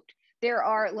vote. There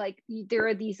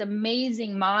are these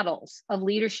amazing models of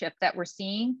leadership that we're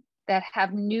seeing that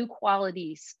have new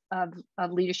qualities of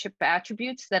leadership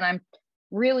attributes that I'm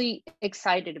really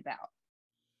excited about.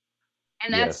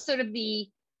 And that's sort of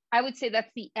I would say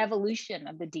that's the evolution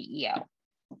of the DEO.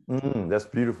 That's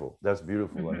beautiful. That's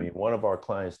beautiful. I mean, one of our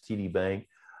clients, TD Bank,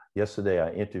 yesterday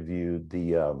I interviewed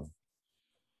the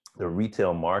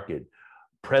retail market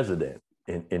president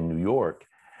in New York,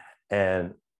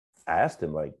 and I asked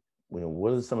him, like,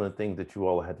 what are some of the things that you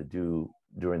all had to do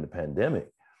during the pandemic?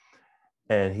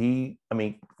 And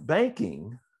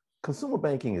banking, consumer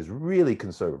banking is really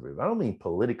conservative. I don't mean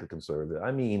politically conservative.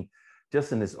 I mean,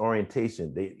 just in this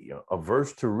orientation, they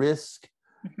averse to risk.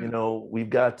 We've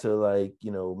got to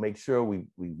make sure we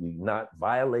not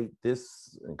violate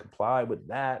this and comply with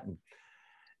that.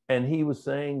 And he was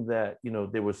saying that,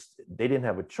 they didn't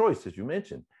have a choice, as you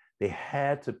mentioned. They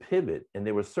had to pivot, and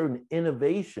there were certain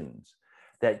innovations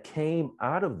that came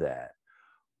out of that.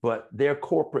 But their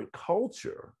corporate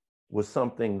culture was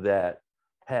something that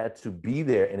had to be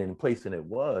there and in place, and it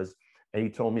was. And he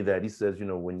told me that, he says,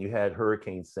 when you had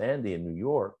Hurricane Sandy in New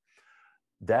York,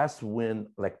 that's when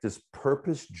this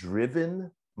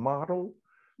purpose-driven model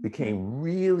became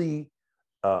really,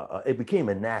 it became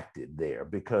enacted there,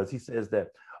 because he says that,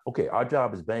 okay, our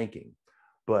job is banking,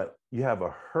 but you have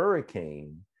a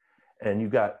hurricane and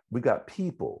we got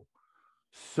people.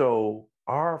 So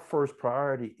our first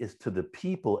priority is to the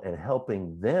people and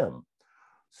helping them.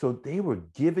 So they were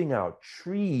giving out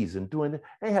trees and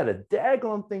they had a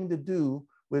daggone thing to do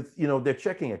with, their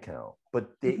checking account,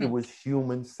 but it was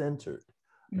human-centered.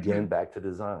 Again, back to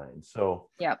design. So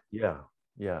yeah,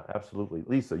 absolutely.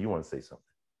 Lisa, you want to say something?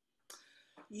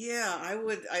 Yeah,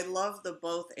 I love the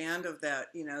both and of that.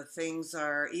 Things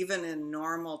are, even in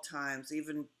normal times,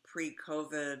 even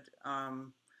pre-COVID,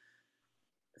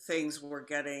 things were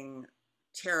getting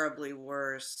terribly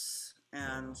worse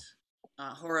and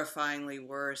horrifyingly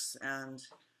worse and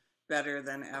better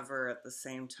than ever at the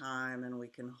same time. And we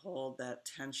can hold that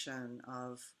tension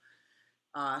of,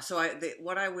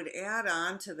 what I would add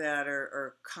on to that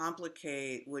or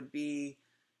complicate would be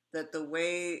that the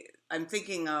way I'm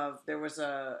thinking of, there was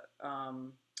a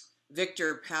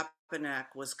Victor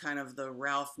Papanek was kind of the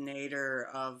Ralph Nader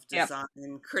of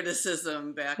design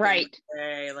criticism back in the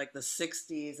day, like the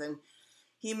 60s. And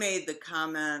he made the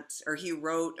comment, or he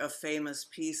wrote a famous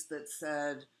piece that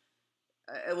said,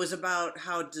 it was about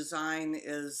how design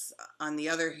is, on the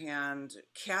other hand,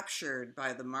 captured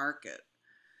by the market.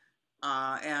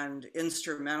 And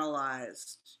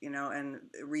instrumentalized, and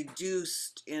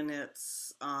reduced in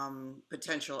its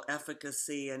potential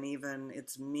efficacy and even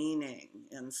its meaning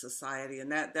in society.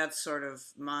 And that's sort of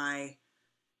my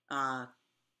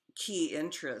key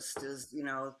interest is,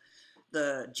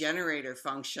 the generator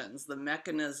functions, the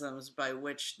mechanisms by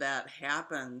which that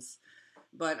happens.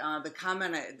 But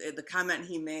the comment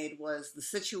he made was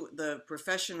the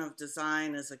profession of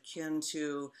design is akin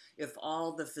to if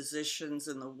all the physicians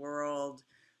in the world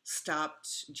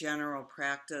stopped general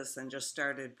practice and just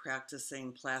started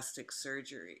practicing plastic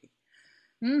surgery.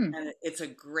 And it's a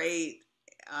great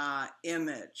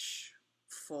image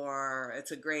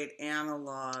it's a great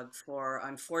analog for,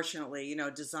 unfortunately,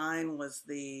 design was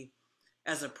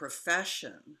as a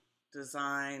profession,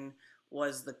 design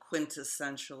was the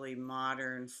quintessentially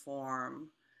modern form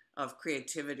of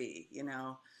creativity,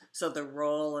 so the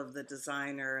role of the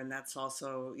designer, and that's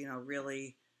also,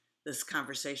 really this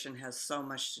conversation has so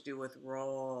much to do with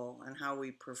role and how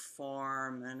we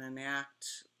perform and enact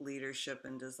leadership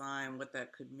and design, what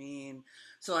that could mean.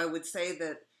 So I would say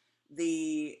that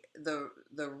the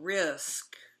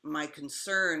risk, my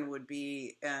concern would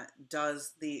be,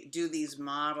 do these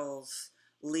models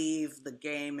leave the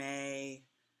game A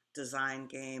design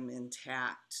game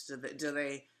intact? Do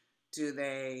they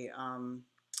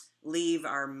leave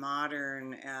our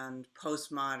modern and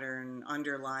postmodern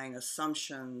underlying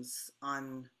assumptions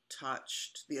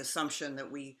untouched? The assumption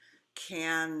that we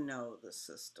can know the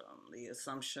system, the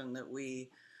assumption that we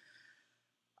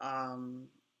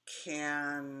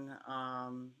can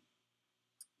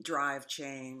drive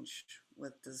change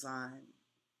with design.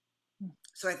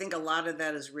 So I think a lot of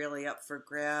that is really up for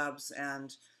grabs.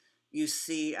 And you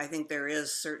see, I think there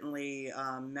is certainly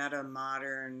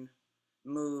meta-modern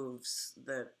moves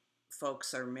that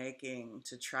folks are making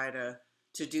to try to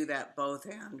do that both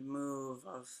and move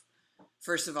of,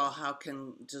 first of all, how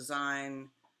can design,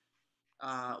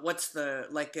 what's the,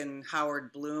 like in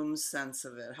Howard Bloom's sense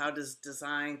of it, how does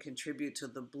design contribute to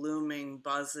the blooming,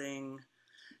 buzzing,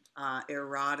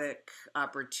 erotic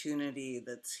opportunity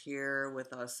that's here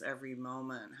with us every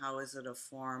moment? How is it a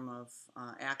form of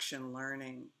action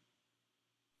learning?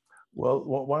 Well,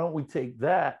 why don't we take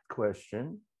that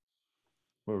question,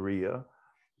 Maria,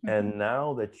 and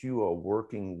now that you are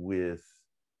working with,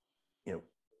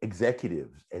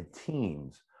 executives and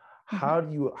teams, how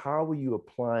are you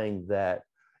applying that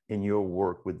in your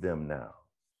work with them now?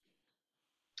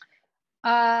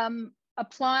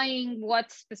 Applying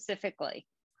what specifically?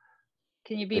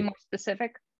 Can you be more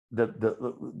specific?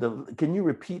 Can you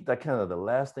repeat that kind of the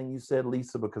last thing you said,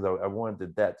 Lisa? Because I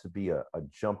wanted that to be a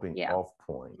jumping off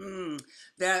point.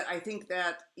 That I think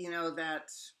that, that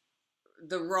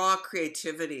the raw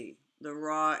creativity, the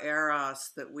raw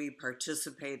eros that we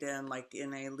participate in, like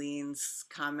in Aileen's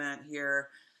comment here,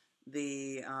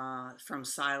 the from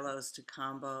silos to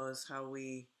combos, how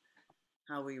we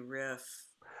riff.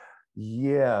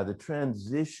 Yeah, the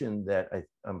transition that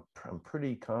I'm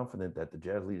pretty confident that the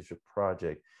Jazz Leadership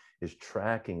Project is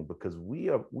tracking, because we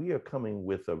are coming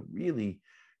with a really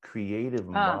creative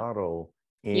model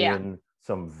in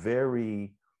some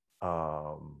very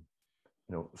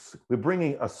we're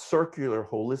bringing a circular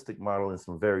holistic model in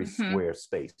some very square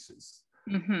spaces.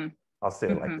 I'll say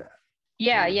it like that.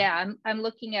 Yeah. I'm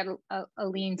looking at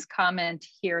Aileen's comment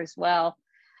here as well.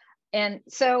 And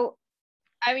so,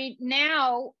 I mean,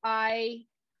 now I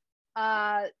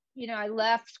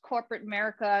left corporate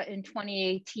America in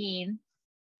 2018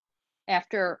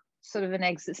 after sort of an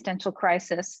existential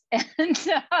crisis. And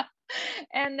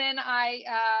then I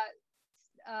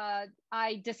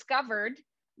discovered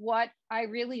what I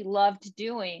really loved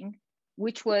doing,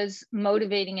 which was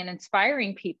motivating and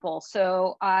inspiring people.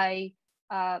 So I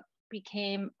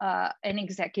became an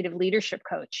executive leadership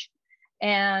coach.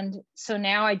 And so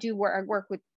now I work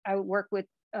with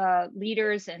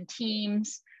leaders and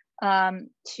teams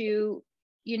to,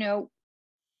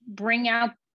 bring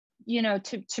out,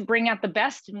 to bring out the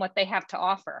best in what they have to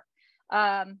offer.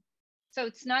 So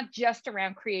it's not just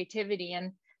around creativity.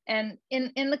 And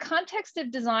in the context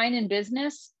of design and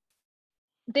business,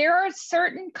 there are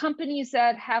certain companies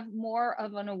that have more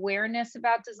of an awareness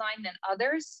about design than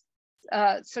others,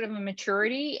 sort of a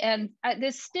maturity. And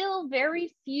there's still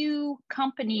very few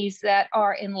companies that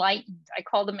are enlightened. I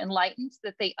call them enlightened,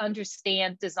 that they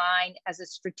understand design as a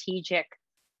strategic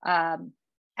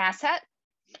asset.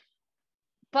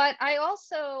 But I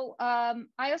also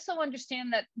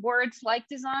understand that words like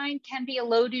design can be a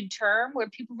loaded term where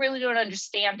people really don't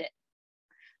understand it.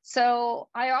 So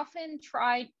I often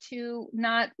try to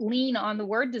not lean on the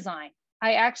word design.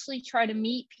 I actually try to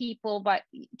meet people, but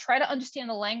try to understand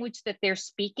the language that they're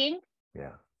speaking.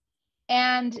 Yeah.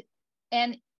 And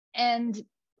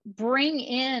bring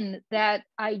in that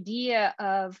idea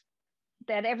of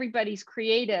that everybody's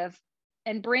creative,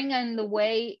 and bring in the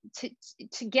way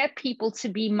to get people to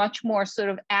be much more sort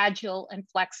of agile and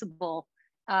flexible,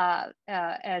 as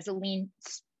Aileen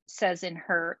says in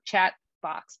her chat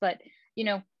box. But,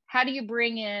 how do you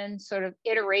bring in sort of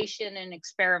iteration and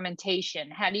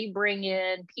experimentation? How do you bring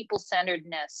in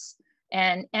people-centeredness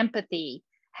and empathy?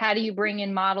 How do you bring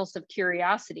in models of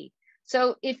curiosity?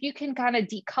 So if you can kind of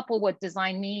decouple what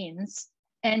design means,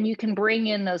 and you can bring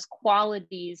in those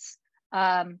qualities,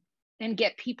 and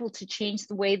get people to change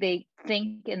the way they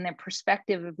think and their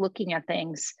perspective of looking at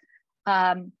things,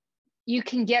 you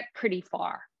can get pretty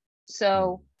far.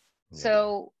 So,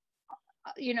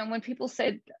 when people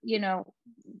say,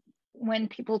 when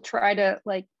people try to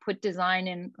like put design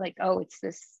in, like, oh, it's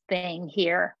this thing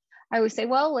here, I would say,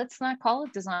 well, let's not call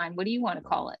it design. What do you want to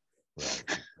call it?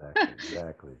 Right,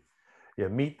 exactly. Yeah,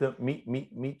 meet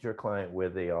your client where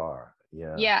they are.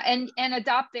 Yeah. Yeah, and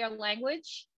adopt their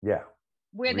language. Yeah.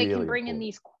 where they can bring in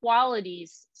these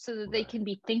qualities so that they can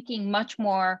be thinking much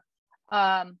more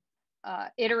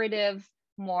iterative,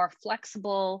 more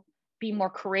flexible, be more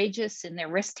courageous in their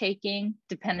risk taking,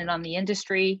 dependent on the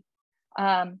industry.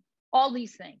 All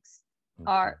these things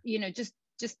are, you know, just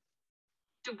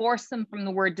divorce them from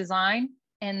the word design,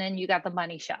 and then you got the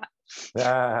money shot.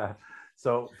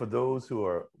 So for those who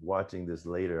are watching this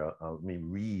later, let me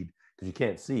read, because you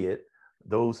can't see it.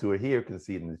 Those who are here can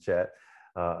see it in the chat.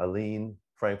 Aline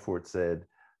Frankfurt said,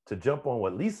 to jump on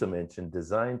what Lisa mentioned,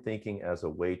 design thinking as a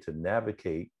way to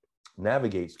navigate,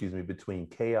 between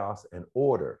chaos and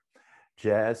order.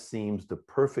 Jazz seems the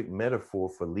perfect metaphor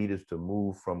for leaders to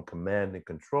move from command and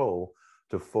control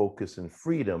to focus and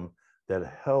freedom that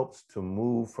helps to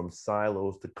move from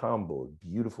silos to combos.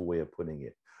 Beautiful way of putting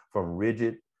it. From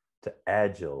rigid to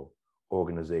agile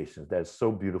organizations. That's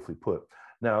so beautifully put.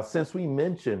 Now, since we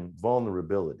mentioned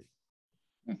vulnerability,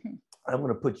 I'm going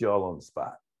to put you all on the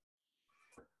spot.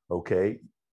 Okay.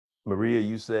 Maria,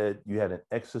 you said you had an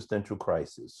existential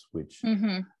crisis, which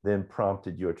then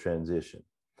prompted your transition.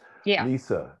 Yeah.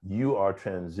 Lisa, you are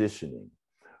transitioning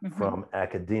from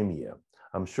academia.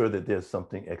 I'm sure that there's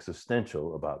something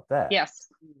existential about that. Yes.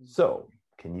 So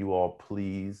can you all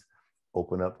please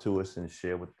open up to us and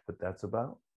share what that's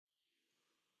about?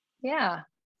 Yeah.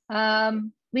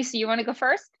 Lisa, you want to go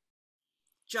first?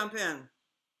 Jump in.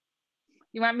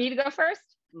 You want me to go first?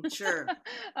 Sure.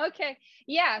 Okay.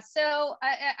 Yeah. So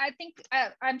I think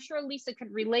I'm sure Lisa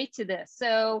could relate to this.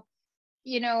 So,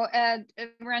 you know,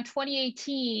 around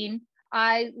 2018,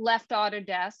 I left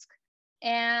Autodesk,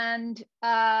 and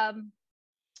I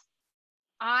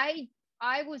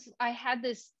had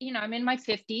this, you know, I'm in my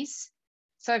 50s,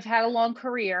 so I've had a long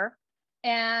career,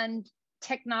 and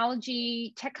tech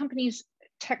companies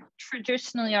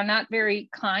traditionally are not very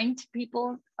kind to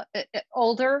people,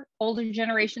 older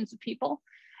generations of people.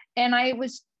 And I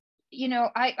was, you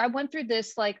know, I went through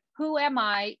this, like, who am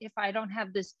I if I don't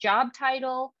have this job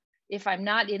title, if I'm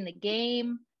not in the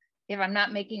game, if I'm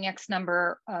not making X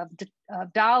number of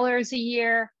dollars a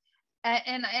year.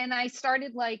 And I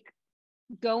started like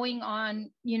going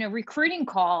on, you know, recruiting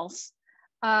calls.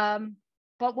 But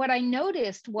what I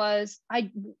noticed was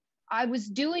I was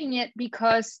doing it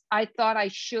because I thought I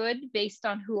should, based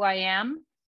on who I am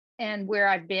and where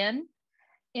I've been,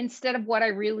 instead of what I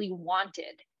really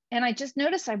wanted. And I just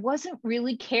noticed I wasn't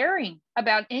really caring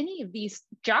about any of these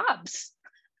jobs.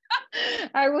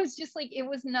 I was just like, it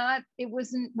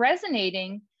wasn't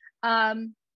resonating.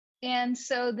 And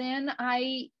so then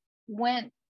I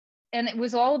went, and it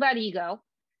was all about ego.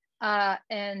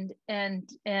 And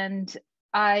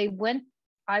I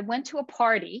went to a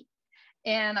party,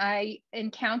 and I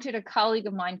encountered a colleague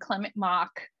of mine, Clement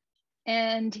Mock,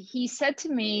 and he said to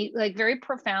me, like, very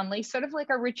profoundly, sort of like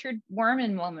a Richard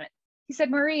Wurman moment. He said,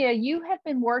 Maria, you have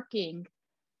been working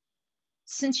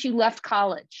since you left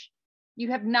college. You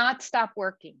have not stopped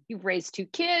working. You've raised 2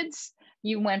 kids.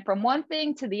 You went from one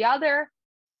thing to the other.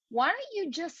 Why don't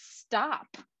you just stop?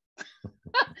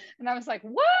 And I was like,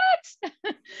 what?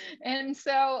 And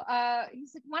so he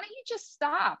said, why don't you just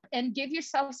stop and give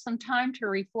yourself some time to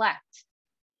reflect?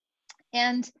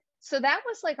 And so that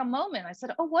was like a moment. I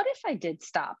said, oh, what if I did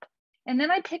stop? And then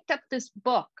I picked up this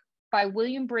book by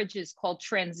William Bridges called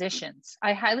Transitions.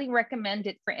 I highly recommend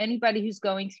it for anybody who's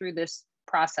going through this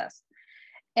process.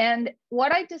 And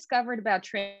what I discovered about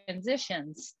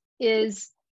transitions is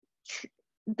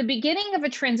the beginning of a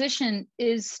transition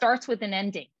starts with an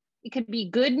ending. It could be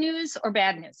good news or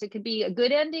bad news. It could be a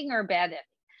good ending or a bad ending.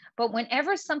 But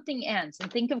whenever something ends,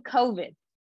 and think of COVID,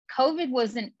 COVID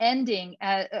was an ending,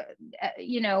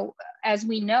 you know, as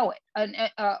we know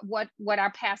it, what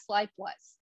our past life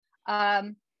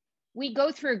was. We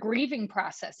go through a grieving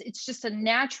process. It's just a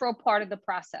natural part of the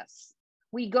process.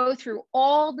 We go through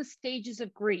all the stages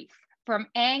of grief, from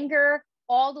anger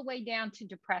all the way down to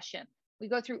depression. We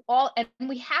go through and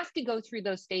we have to go through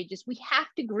those stages. We have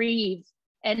to grieve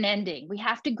an ending. We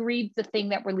have to grieve the thing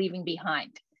that we're leaving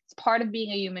behind. It's part of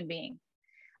being a human being.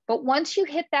 But once you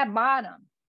hit that bottom,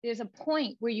 there's a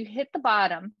point where you hit the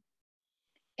bottom,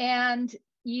 and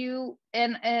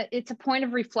it's a point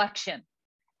of reflection.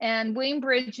 And William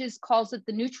Bridges calls it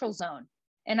the neutral zone.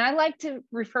 And I like to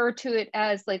refer to it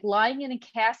as like lying in a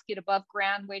casket above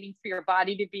ground, waiting for your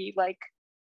body to be like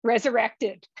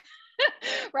resurrected,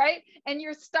 right? And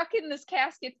you're stuck in this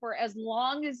casket for as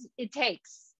long as it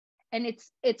takes. And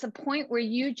it's a point where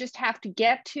you just have to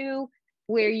get to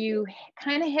where you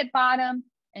kind of hit bottom,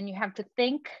 and you have to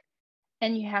think,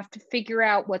 and you have to figure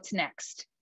out what's next.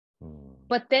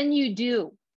 But then you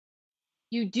do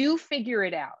figure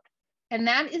it out. And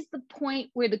that is the point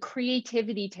where the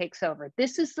creativity takes over.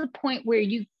 This is the point where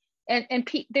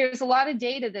there's a lot of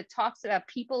data that talks about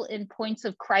people in points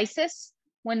of crisis.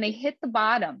 When they hit the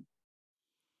bottom,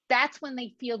 that's when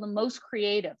they feel the most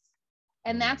creative.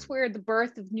 And that's where the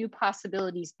birth of new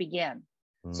possibilities begin.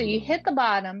 So you hit the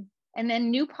bottom, and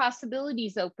then new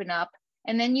possibilities open up,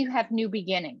 and then you have new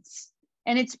beginnings.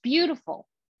 And it's beautiful.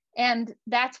 And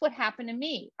that's what happened to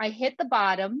me. I hit the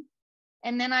bottom,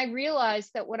 and then I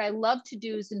realized that what I love to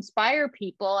do is inspire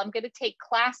people. I'm going to take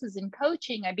classes in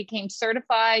coaching. I became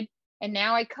certified, and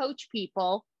now I coach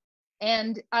people,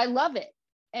 and I love it.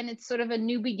 And it's sort of a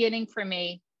new beginning for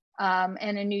me,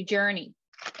 and a new journey.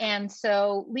 And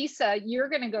so, Lisa, you're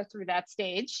going to go through that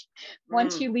stage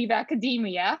once you leave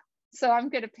academia. So I'm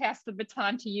going to pass the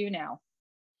baton to you now.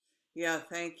 Yeah,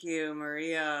 thank you,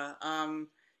 Maria.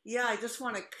 Yeah, I just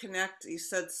want to connect. You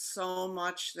said so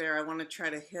much there. I want to try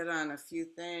to hit on a few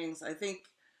things. I think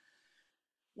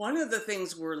one of the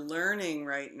things we're learning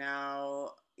right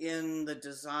now in the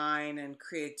design and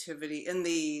creativity, in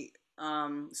the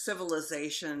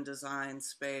civilization design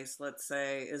space, let's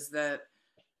say, is that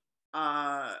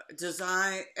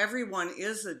design, everyone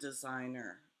is a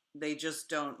designer. They just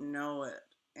don't know it.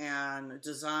 And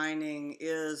designing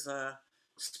is a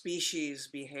species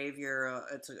behavior.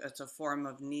 It's a form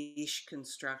of niche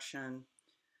construction.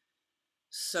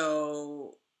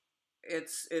 So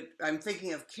I'm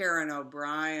thinking of Karen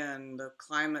O'Brien, the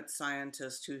climate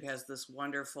scientist who has this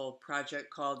wonderful project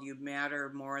called You Matter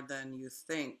More Than You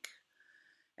Think.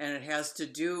 And it has to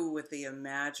do with the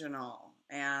imaginal.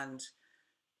 And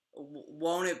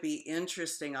won't it be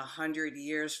interesting 100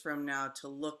 years from now to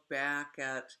look back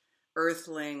at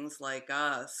earthlings like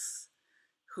us,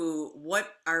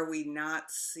 what are we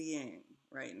not seeing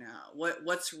right now?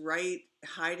 What's right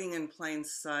hiding in plain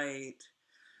sight?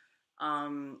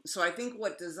 So I think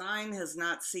what design has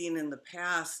not seen in the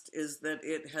past is that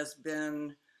it has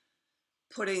been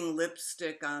putting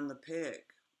lipstick on the pig,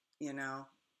 you know?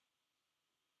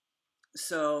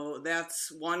 So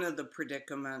that's one of the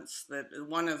predicaments, that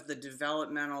one of the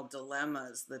developmental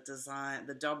dilemmas that design,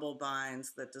 the double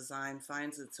binds that design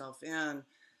finds itself in.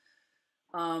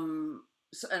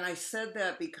 So, and I said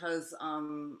that because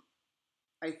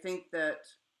I think that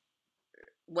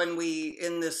when we,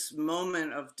 in this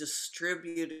moment of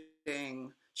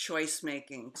distributing choice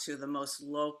making to the most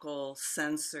local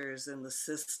sensors in the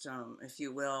system, if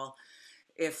you will,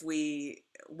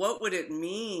 what would it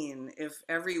mean if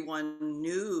everyone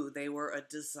knew they were a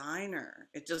designer?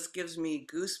 It just gives me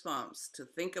goosebumps to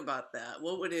think about that.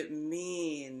 What would it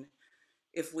mean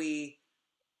if we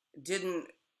didn't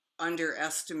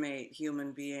underestimate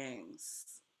human beings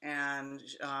and,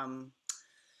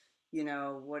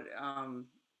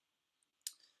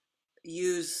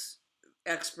 use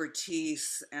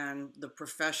expertise and the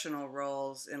professional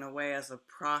roles in a way as a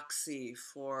proxy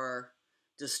for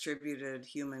distributed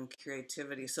human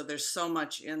creativity. So there's so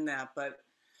much in that. But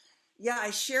yeah, I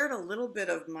shared a little bit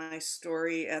of my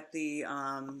story at the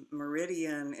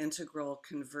Meridian Integral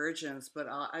Convergence, but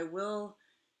I will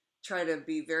try to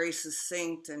be very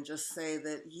succinct and just say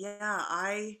that, yeah,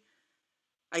 I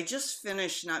just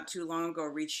finished not too long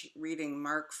ago reading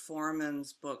Mark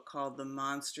Foreman's book called The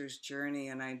Monster's Journey,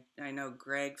 and I know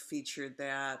Greg featured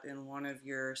that in one of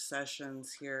your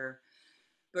sessions here.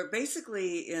 But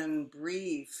basically, in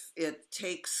brief, it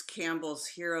takes Campbell's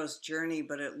hero's journey,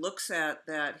 but it looks at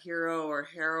that hero or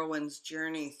heroine's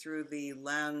journey through the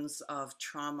lens of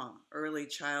trauma, early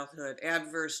childhood,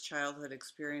 adverse childhood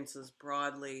experiences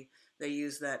broadly. They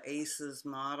use that ACEs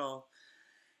model.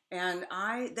 And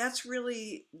that's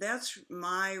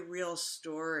my real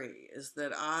story, is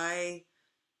that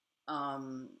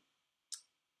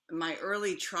my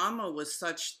early trauma was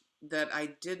such that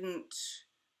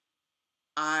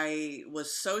I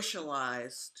was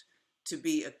socialized to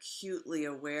be acutely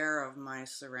aware of my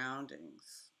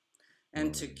surroundings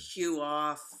and to cue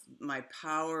off my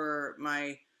power,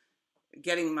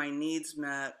 getting my needs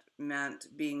met meant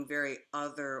being very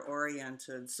other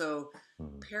oriented. So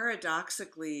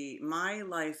paradoxically, my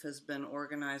life has been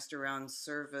organized around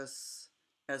service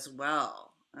as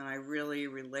well. And I really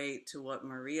relate to what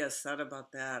Maria said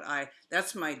about that.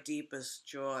 That's my deepest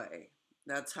joy.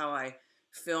 That's how I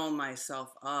fill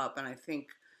myself up. And I think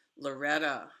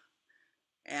Loretta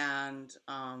and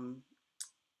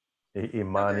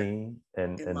Imani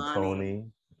and Tony.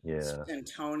 Yeah. And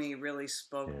Tony really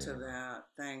spoke to that.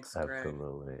 Thanks, Greg.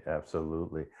 Absolutely.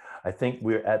 Absolutely. I think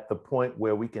we're at the point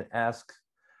where we can ask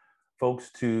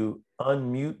folks to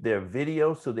unmute their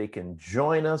video so they can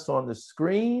join us on the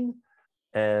screen.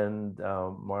 And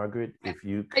Margaret, if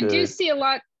you could. I do see a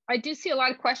lot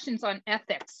of questions on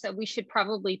ethics, so we should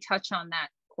probably touch on that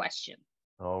question.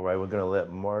 All right, we're going to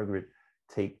let Margaret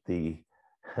take the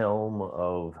helm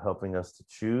of helping us to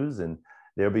choose. And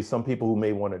there'll be some people who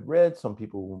may want it read, some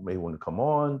people who may want to come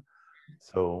on.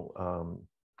 So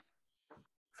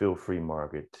feel free,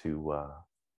 Margaret, to.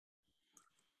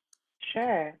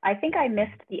 Sure. I think I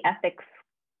missed the ethics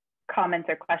comments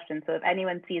or questions. So if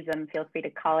anyone sees them, feel free to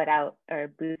call it out or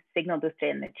signal boost it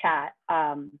in the chat.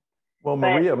 Well,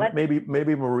 Maria,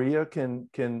 maybe Maria can,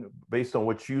 based on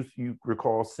what you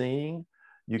recall seeing,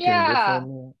 you can riff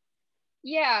on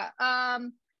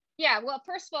that. Yeah. Well,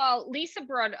 first of all, Lisa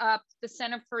brought up the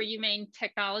Center for Humane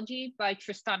Technology by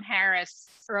Tristan Harris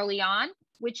early on,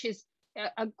 which is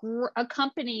a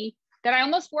company that I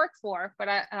almost worked for, but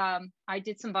I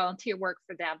did some volunteer work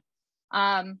for them,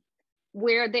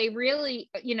 where they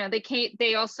really,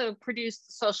 they also produced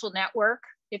The Social Network,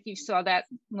 if you saw that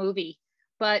movie.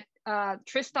 But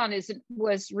Tristan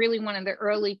was really one of the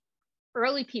early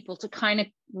people to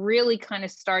really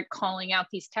start calling out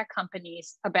these tech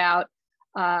companies about,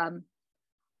 are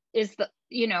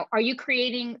you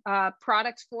creating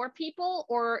products for people,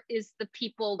 or is the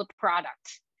people the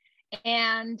product?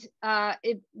 And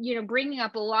bringing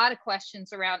up a lot of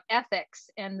questions around ethics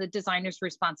and the designer's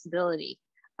responsibility.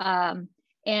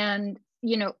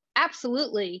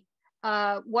 Absolutely,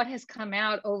 what has come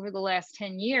out over the last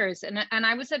 10 years. And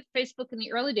I was at Facebook in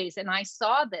the early days, and I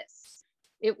saw this.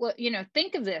 It was,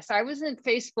 think of this. I was in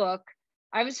Facebook,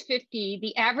 I was 50.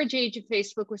 The average age of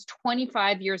Facebook was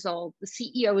 25 years old. The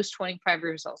CEO was 25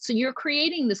 years old. So you're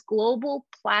creating this global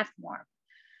platform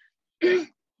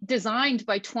designed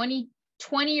by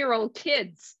 20-year-old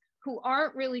kids who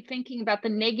aren't really thinking about the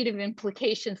negative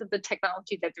implications of the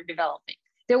technology that they're developing.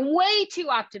 They're way too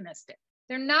optimistic.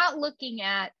 They're not looking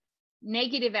at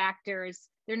negative actors.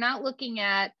 They're not looking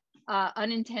at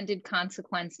unintended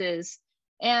consequences.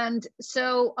 And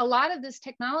so a lot of this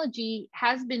technology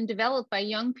has been developed by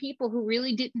young people who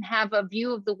really didn't have a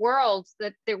view of the world,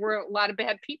 that there were a lot of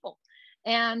bad people.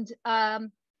 And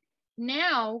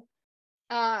now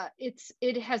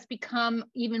it has become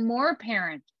even more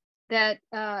apparent that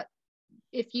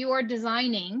if you are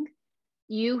designing,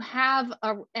 you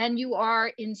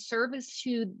are in service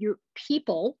to your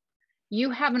people,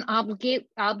 you have an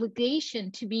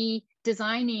obligation to be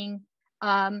designing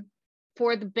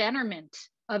for the betterment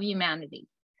of humanity.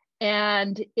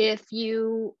 And if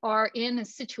you are in a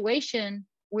situation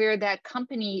where that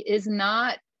company is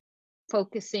not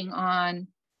focusing on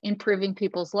improving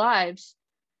people's lives,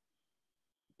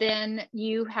 then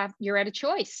you're at a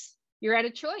choice. You're at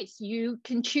a choice. You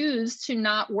can choose to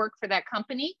not work for that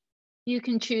company. You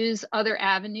can choose other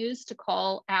avenues to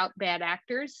call out bad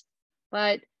actors,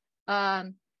 but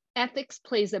ethics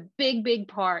plays a big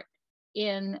part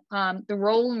in the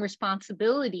role and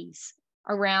responsibilities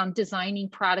around designing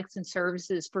products and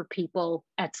services for people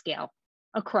at scale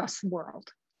across the world.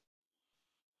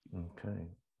 Okay,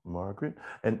 Margaret,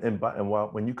 and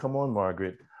when you come on,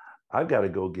 Margaret, I've got to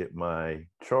go get my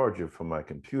charger for my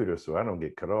computer so I don't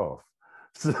get cut off.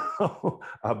 So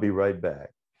I'll be right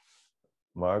back.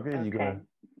 Margaret, okay. You gonna?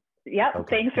 Yep.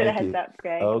 Okay. Thanks for the heads up,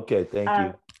 Greg. Okay, thank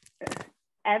you.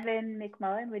 Evan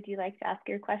McMullen, would you like to ask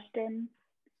your question?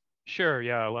 Sure.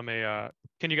 Yeah. Let me.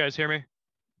 Can you guys hear me?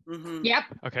 Mm-hmm. Yep.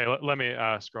 Okay. Let me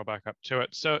scroll back up to it.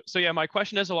 So yeah, my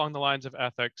question is along the lines of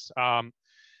ethics. And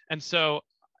so,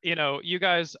 you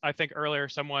guys, I think earlier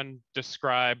someone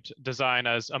described design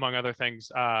as, among other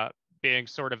things, being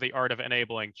sort of the art of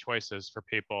enabling choices for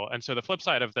people. And so the flip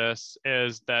side of this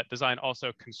is that design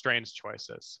also constrains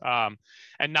choices, and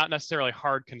not necessarily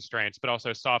hard constraints, but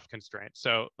also soft constraints.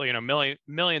 So,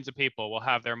 millions of people will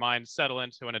have their minds settle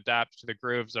into and adapt to the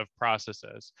grooves of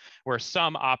processes, where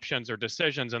some options or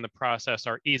decisions in the process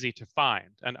are easy to find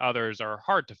and others are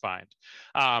hard to find,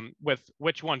 with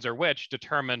which ones are which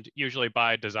determined usually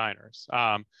by designers.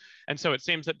 And so it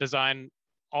seems that design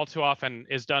all too often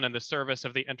is done in the service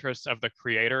of the interests of the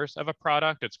creators of a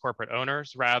product, its corporate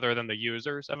owners, rather than the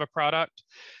users of a product.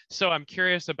 So I'm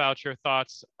curious about your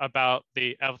thoughts about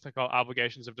the ethical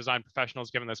obligations of design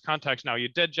professionals given this context. Now, you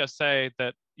did just say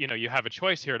that you have a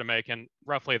choice here to make in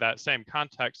roughly that same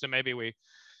context. So maybe we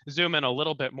zoom in a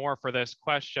little bit more for this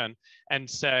question and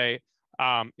say,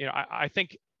 I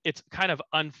think it's kind of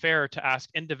unfair to ask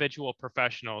individual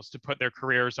professionals to put their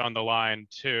careers on the line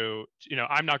to,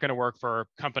 I'm not going to work for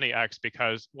company X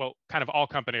because, well, kind of all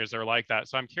companies are like that.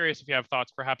 So I'm curious if you have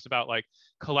thoughts perhaps about like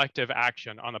collective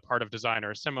action on the part of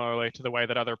designers, similarly to the way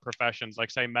that other professions, like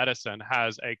say medicine,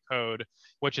 has a code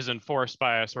which is enforced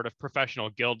by a sort of professional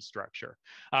guild structure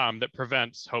that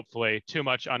prevents, hopefully, too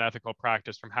much unethical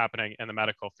practice from happening in the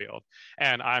medical field.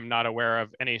 And I'm not aware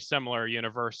of any similar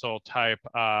universal type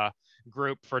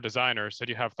group for designers. So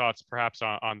do you have thoughts perhaps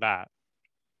on that?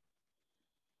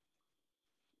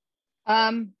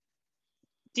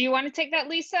 Do you want to take that,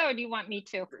 Lisa, or do you want me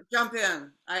to? Jump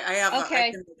in. I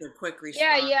Okay. can make a quick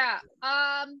response. Yeah.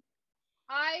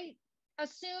 I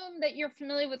assume that you're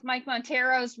familiar with Mike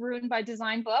Montero's Ruined by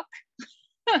Design book,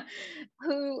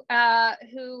 who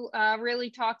really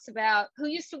talks about, who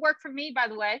used to work for me, by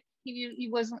the way. He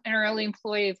was an early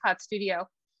employee of Hot Studio.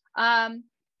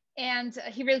 And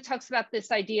he really talks about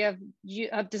this idea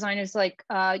of designers like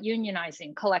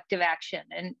unionizing, collective action.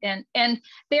 And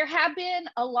there have been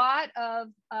a lot of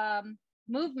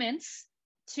movements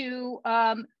to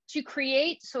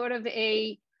create sort of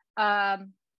a,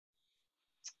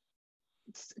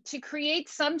 to create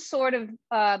some sort of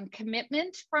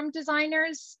commitment from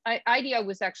designers. IDEO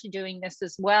was actually doing this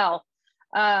as well,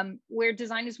 where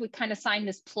designers would kind of sign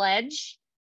this pledge,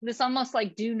 this almost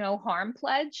like do no harm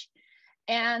pledge.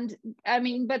 And I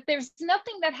mean, but there's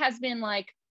nothing that has been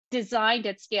like designed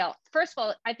at scale. First of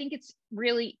all, I think it's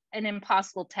really an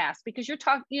impossible task because you're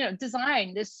talking, you know,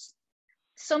 design, there's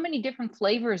so many different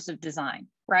flavors of design,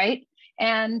 right?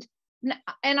 And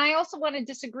I also want to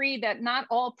disagree that not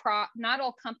all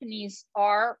companies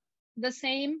are the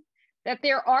same, that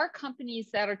there are companies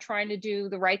that are trying to do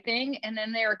the right thing. And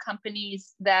then there are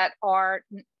companies that are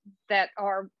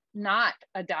not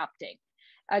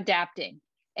adapting.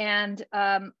 And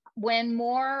when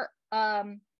more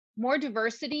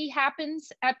diversity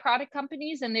happens at product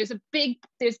companies, and there's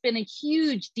been a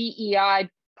huge DEI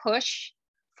push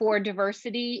for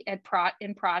diversity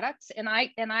in products, and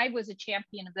I was a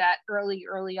champion of that early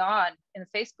on in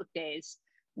the Facebook days,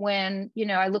 when, you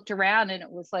know, I looked around and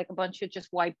it was like a bunch of just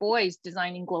white boys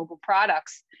designing global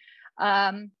products.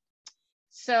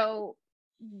 So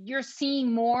you're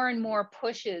seeing more and more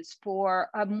pushes for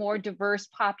a more diverse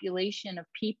population of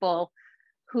people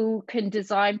who can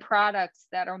design products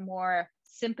that are more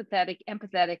sympathetic,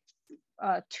 empathetic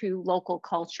to local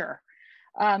culture.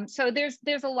 So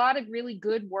there's a lot of really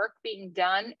good work being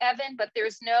done, Evan, but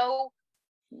there's no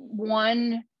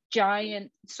one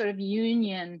giant sort of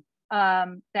union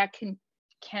that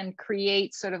can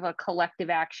create sort of a collective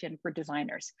action for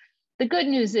designers. The good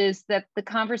news is that the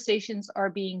conversations are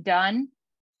being done,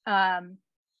 and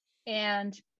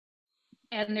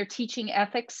they're teaching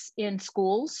ethics in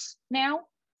schools now.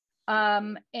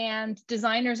 And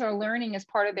designers are learning as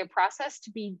part of their process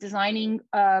to be designing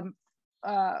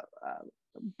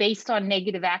based on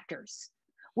negative actors,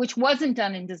 which wasn't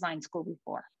done in design school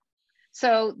before.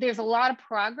 So there's a lot of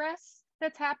progress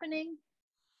that's happening,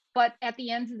 but at the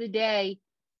end of the day,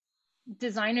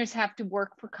 designers have to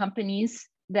work for companies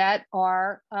that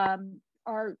are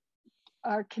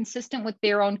consistent with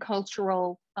their own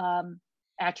cultural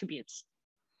attributes.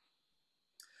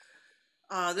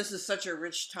 This is such a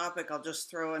rich topic. I'll just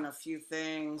throw in a few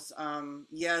things.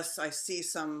 Yes, I see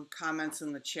some comments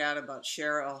in the chat about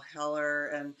Cheryl Heller,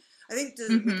 and I think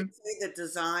we can say that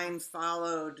design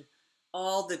followed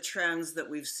all the trends that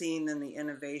we've seen in the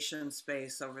innovation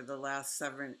space over the last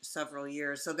several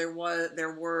years. So there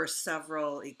were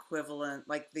several equivalent,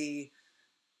 like the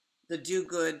Do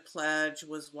Good pledge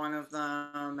was one of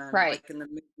them, and right, like in the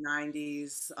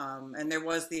mid-90s, and there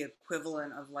was the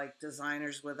equivalent of like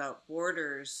Designers Without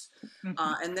Borders.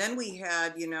 And then we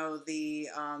had, you know, the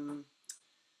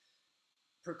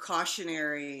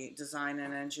precautionary design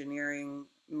and engineering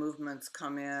movements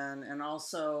come in, and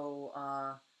also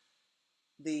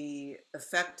the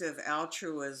effective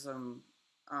altruism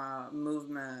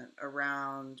movement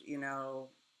around, you know,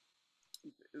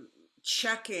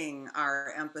 checking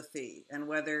our empathy and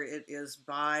whether it is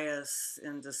bias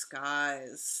in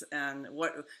disguise, and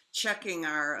checking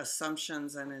our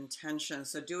assumptions and intentions.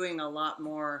 So doing a lot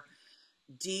more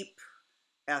deep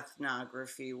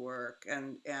ethnography work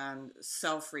and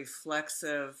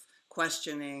self-reflexive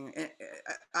questioning.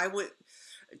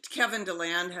 Kevin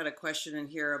DeLand had a question in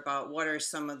here about what are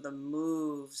some of the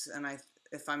moves, and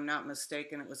if I'm not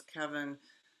mistaken, it was Kevin,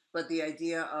 but the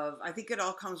idea of, I think it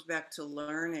all comes back to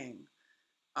learning.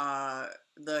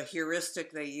 The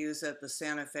heuristic they use at the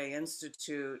Santa Fe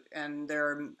Institute, and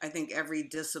I think every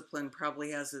discipline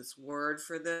probably has its word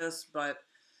for this, but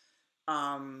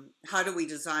how do we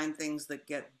design things that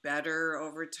get better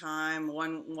over time?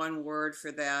 One word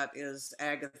for that is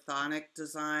agathonic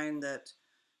design, that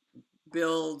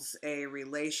builds a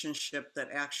relationship that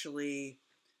actually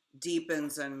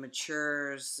deepens and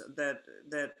matures, that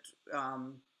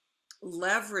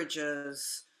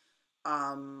leverages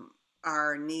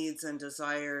our needs and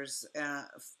desires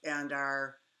and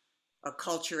our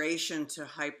acculturation to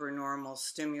hypernormal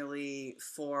stimuli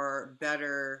for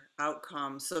better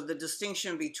outcomes. So the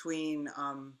distinction between,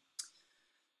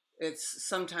 it's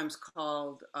sometimes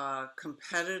called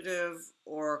competitive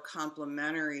or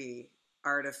complementary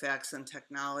artifacts and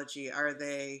technology? Are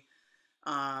they,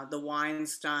 the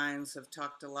Weinsteins have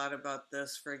talked a lot about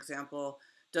this, for example,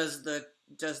 does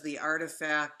the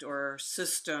artifact or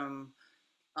system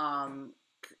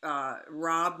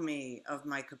rob me of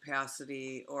my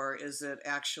capacity, or is it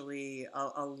actually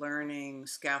a learning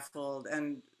scaffold?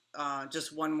 And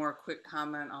just one more quick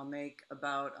comment I'll make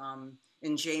about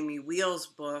in Jamie Wheel's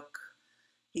book,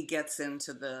 he gets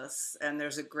into this, and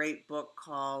there's a great book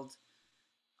called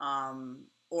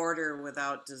Order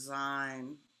Without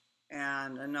Design,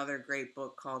 and another great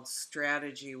book called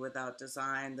Strategy Without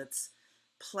Design, that's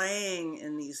playing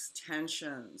in these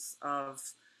tensions of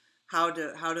how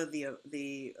do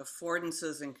the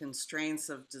affordances and constraints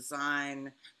of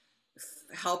design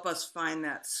help us find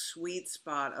that sweet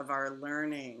spot of our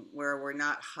learning, where we're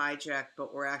not hijacked,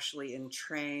 but we're actually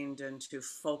entrained into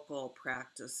focal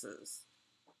practices.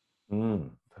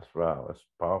 That's wow. That's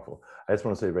powerful. I just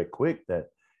want to say very quick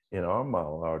that in our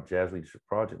model, our Jazz Leadership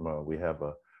Project model, we have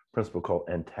a principle called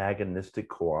antagonistic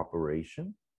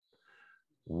cooperation,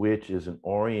 which is an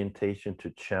orientation to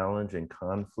challenge and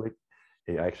conflict.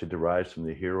 It actually derives from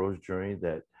the hero's journey,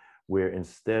 that where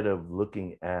instead of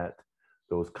looking at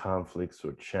those conflicts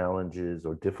or challenges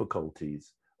or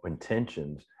difficulties or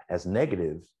intentions as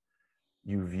negatives,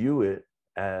 you view it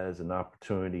as an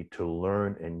opportunity to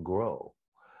learn and grow.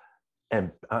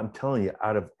 And I'm telling you,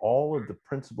 out of all of the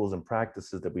principles and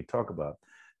practices that we talk about,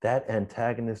 that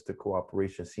antagonistic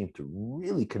cooperation seems to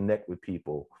really connect with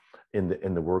people in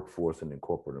the workforce and in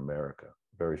corporate America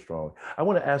very strongly. I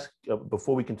want to ask,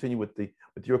 before we continue with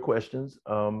your questions,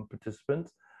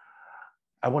 participants,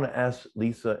 I want to ask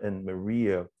Lisa and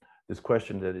Maria this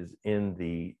question that is in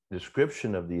the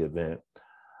description of the event.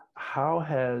 How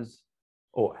has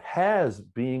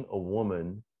being a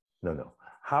woman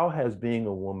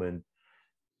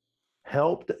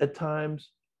helped at times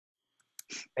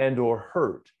and or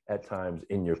hurt at times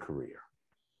in your career?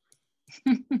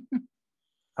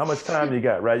 How much time you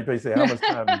got, right? You probably say, how much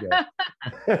time you got?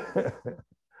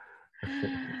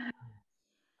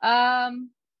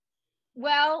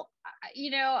 Well,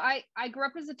 you know, I grew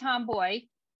up as a tomboy.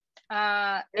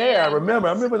 Yeah, I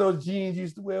remember those jeans you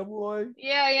used to wear, boy.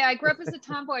 Yeah, I grew up as a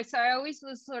tomboy, so I always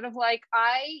was sort of like,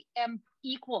 I am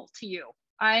equal to you.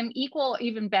 I'm equal,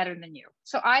 even better than you.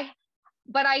 So I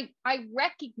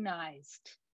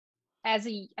recognized as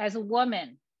a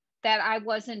woman that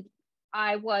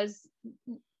I was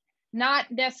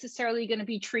not necessarily going to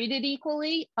be treated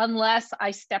equally unless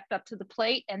I stepped up to the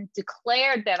plate and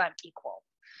declared that I'm equal.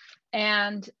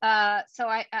 And so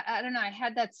I don't know, I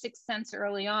had that sixth sense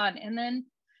early on. And then,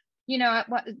 you know,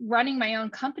 running my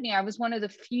own company, I was one of the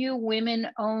few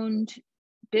women-owned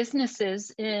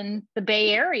businesses in the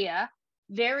Bay Area.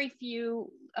 Very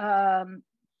few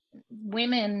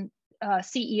women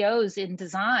CEOs in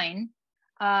design.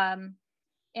 And,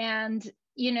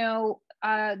 you know,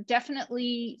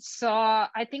 definitely saw,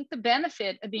 I think the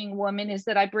benefit of being a woman is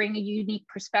that I bring a unique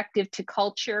perspective to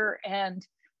culture, and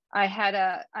I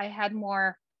had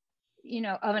more, you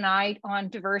know, of an eye on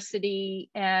diversity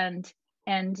and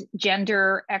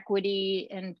gender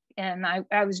equity, and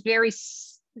I was very,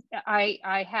 I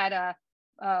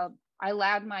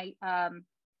allowed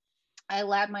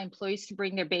my employees to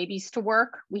bring their babies to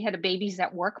work. We had a babies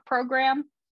at work program.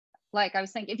 Like I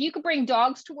was saying, if you could bring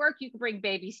dogs to work, you could bring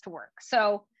babies to work.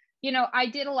 So, you know, I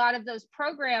did a lot of those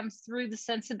programs through the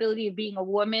sensibility of being a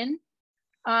woman.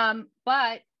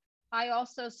 But I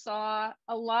also saw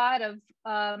a lot of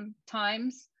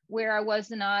times where I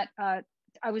was not, I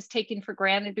was taken for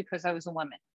granted because I was a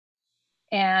woman.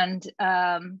 And,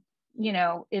 you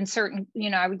know, in certain, you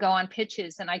know, I would go on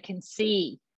pitches and I can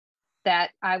see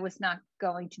that I was not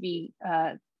going to be,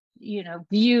 you know,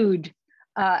 viewed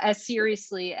as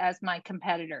seriously as my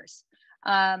competitors.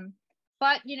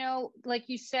 But, you know, like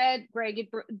you said, Greg,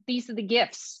 these are the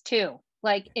gifts too.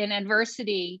 Like in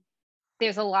adversity,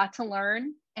 there's a lot to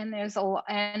learn, and there's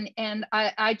and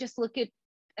I just look at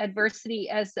adversity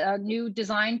as new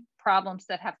design problems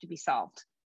that have to be solved.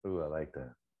 Ooh, I like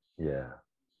that. Yeah.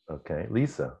 Okay,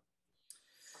 Lisa.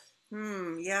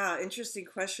 Yeah, interesting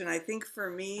question. I think for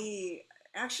me,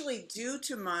 actually, due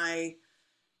to my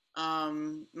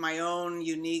my own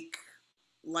unique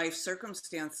life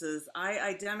circumstances,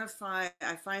 I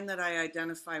find that I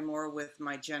identify more with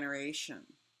my generation,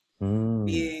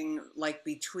 being like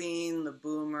between the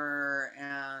boomer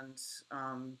and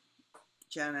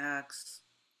Gen X.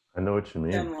 I know what you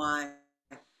mean. Gen Y.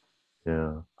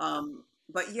 Yeah.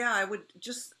 But yeah, I would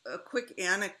just a quick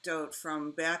anecdote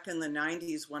from back in the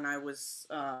 90s when I was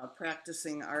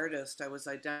practicing artist. I was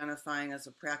identifying as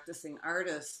a practicing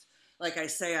artist. like I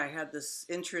say, I had this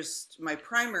interest, my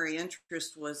primary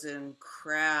interest was in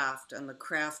craft and the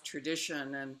craft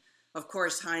tradition. And of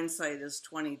course, hindsight is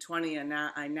 2020. And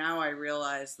now I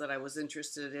realize that I was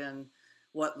interested in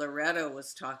what Loretta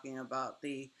was talking about,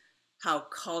 how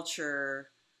culture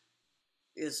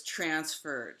is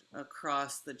transferred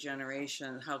across the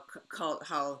generation,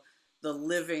 how the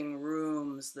living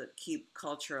rooms that keep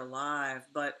culture alive.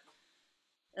 But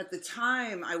at the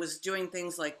time, I was doing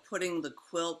things like putting the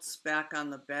quilts back on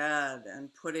the bed and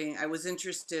I was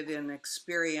interested in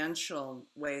experiential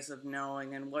ways of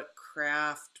knowing and what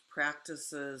craft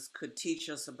practices could teach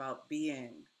us about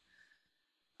being,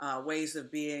 ways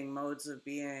of being, modes of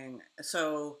being.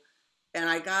 So, and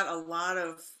I got a lot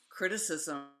of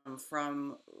criticism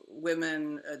from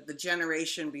women, the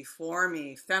generation before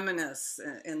me, feminists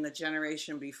in the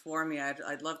generation before me.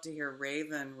 I'd love to hear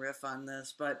Raven riff on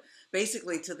this, but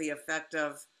basically to the effect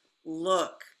of,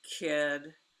 look,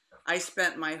 kid, I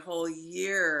spent my whole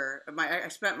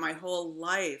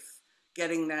life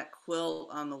getting that quilt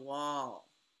on the wall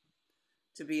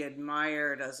to be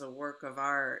admired as a work of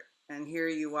art. And here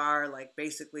you are, like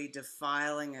basically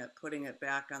defiling it, putting it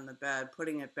back on the bed,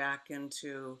 putting it back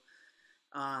into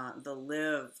the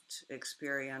lived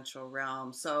experiential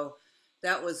realm. So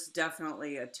that was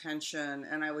definitely a tension.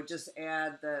 And I would just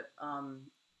add that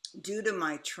due to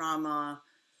my trauma,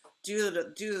 due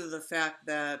to the fact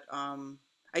that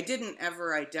I didn't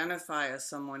ever identify as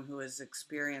someone who has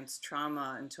experienced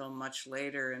trauma until much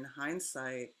later in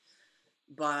hindsight,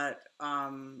 but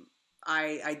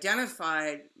I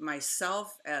identified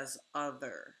myself as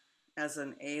other, as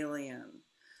an alien.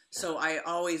 So I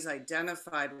always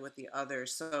identified with the other.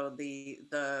 So the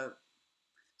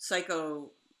psycho,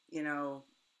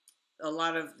 a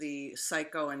lot of the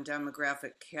psycho and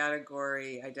demographic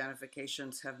category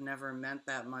identifications have never meant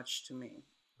that much to me.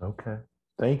 Okay.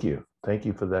 Thank you. Thank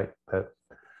you for that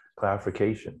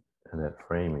clarification and that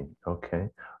framing. Okay.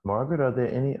 Margaret, are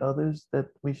there any others that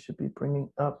we should be bringing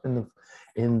up in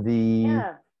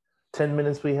the 10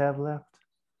 minutes we have left?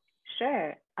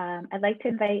 Sure. I'd like to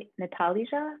invite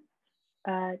Natalija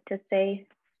to say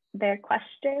their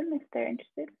question if they're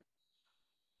interested.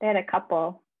 They had a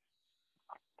couple.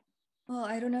 Well,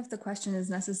 I don't know if the question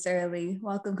is necessarily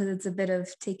welcome because it's a bit of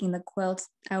taking the quilt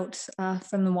out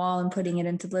from the wall and putting it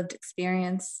into lived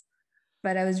experience.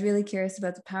 But I was really curious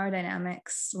about the power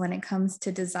dynamics when it comes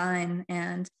to design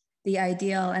and the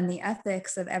ideal and the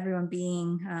ethics of everyone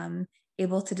being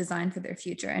able to design for their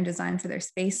future and design for their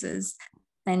spaces.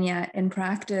 And yet in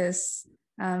practice,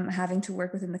 having to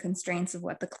work within the constraints of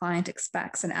what the client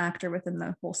expects, an actor within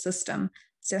the whole system.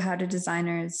 So how do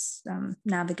designers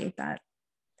navigate that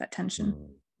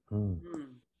tension?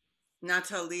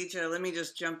 Natalija, let me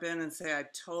just jump in and say I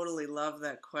totally love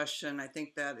that question. I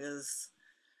think that is,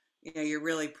 you're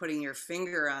really putting your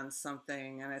finger on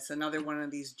something, and it's another one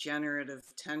of these generative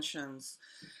tensions.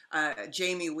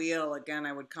 Jamie Wheel, again,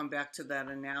 I woed come back to that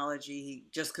analogy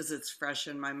just because it's fresh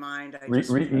in my mind.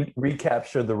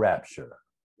 Recapture the rapture.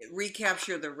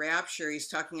 Recapture the rapture. He's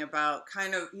talking about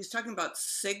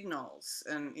signals,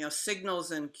 and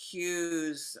signals and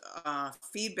cues,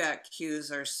 feedback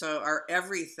cues are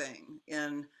everything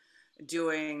in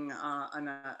doing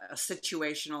a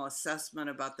situational assessment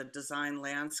about the design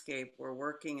landscape we're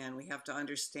working in. We have to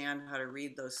understand how to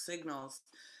read those signals.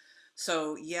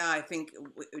 So yeah, I think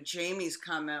Jamie's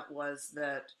comment was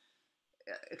that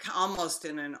almost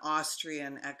in an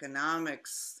Austrian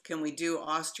economics, can we do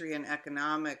Austrian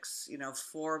economics,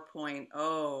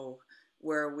 4.0,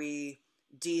 where we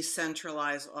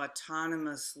decentralize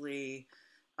autonomously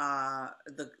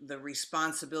the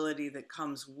responsibility that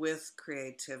comes with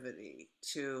creativity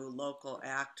to local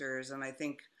actors. And I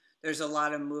think there's a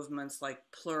lot of movements like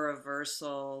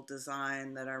pluriversal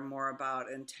design that are more about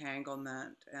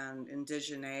entanglement and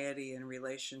indigeneity in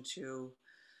relation to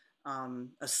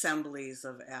assemblies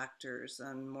of actors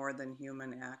and more than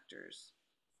human actors.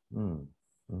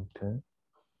 Okay.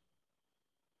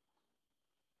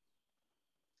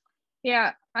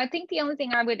 Yeah, I think the only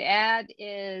thing I would add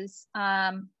is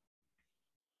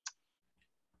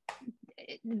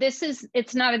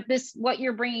what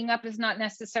you're bringing up is not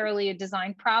necessarily a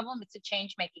design problem, it's a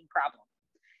change-making problem.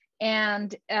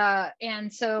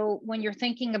 And so when you're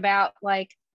thinking about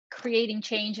like creating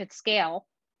change at scale,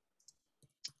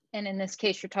 and in this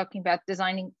case, you're talking about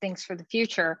designing things for the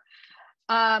future,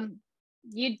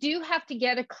 you do have to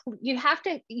you have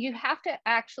to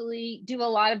actually do a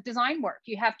lot of design work.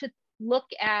 You have to look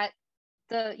at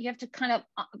you have to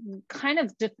kind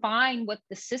of define what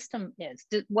the system is.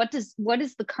 What is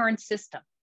the current system?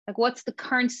 Like, what's the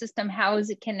current system? How is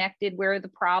it connected? Where are the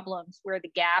problems? Where are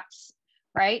the gaps?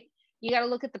 Right? You got to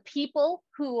look at the people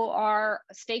who are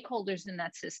stakeholders in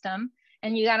that system,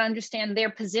 and you got to understand their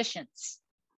positions,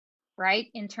 right?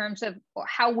 In terms of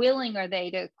how willing are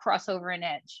they to cross over an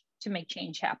edge to make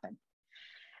change happen.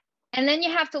 And then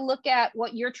you have to look at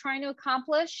what you're trying to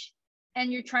accomplish,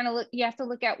 and you have to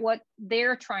look at what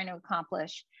they're trying to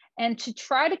accomplish, and to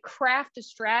try to craft a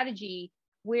strategy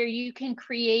where you can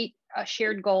create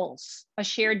shared goals, a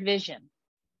shared vision.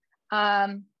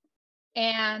 And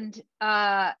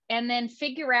then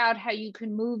figure out how you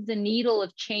can move the needle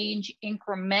of change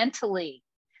incrementally.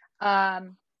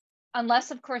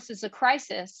 Unless, of course, it's a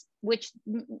crisis, which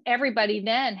everybody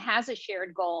then has a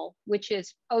shared goal, which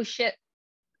is, oh shit,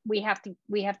 we have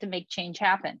to make change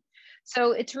happen.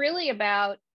 So it's really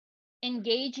about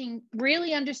engaging,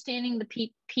 really understanding the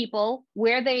people,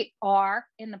 where they are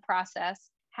in the process,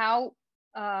 how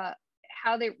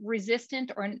they're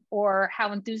resistant or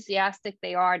how enthusiastic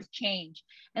they are to change,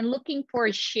 and looking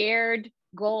for shared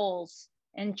goals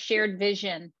and shared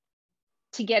vision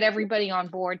to get everybody on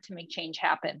board to make change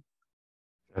happen.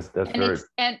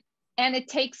 And it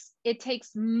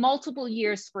takes multiple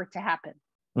years for it to happen.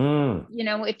 You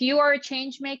know, if you are a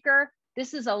change maker,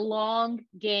 this is a long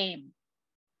game.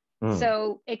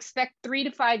 So expect 3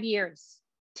 to 5 years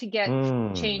to get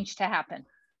change to happen.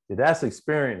 That's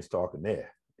experience talking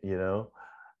there, you know.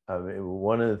 I mean,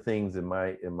 one of the things in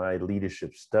my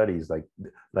leadership studies, like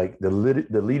the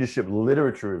leadership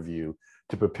literature review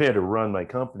to prepare to run my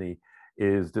company,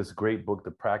 is this great book,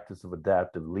 The Practice of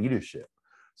Adaptive Leadership.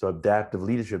 So adaptive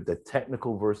leadership, the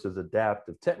technical versus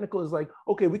adaptive. Technical is like,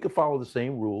 okay, we could follow the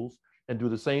same rules and do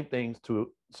the same things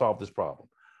to solve this problem.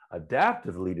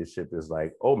 Adaptive leadership is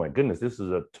like, oh my goodness, this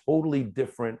is a totally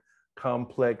different,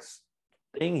 complex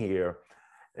thing here,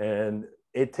 and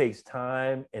it takes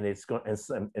time, and it's going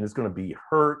to be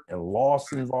hurt and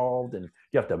loss involved, and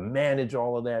you have to manage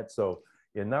all of that. So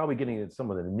now we're getting into some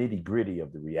of the nitty gritty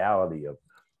of the reality of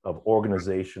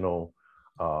organizational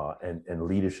and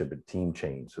leadership and team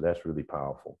change. So that's really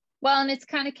powerful. Well, and it's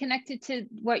kind of connected to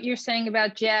what you're saying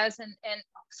about jazz, and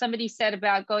somebody said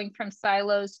about going from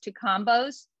silos to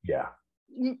combos. Yeah.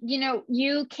 You know,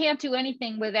 you can't do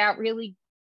anything without really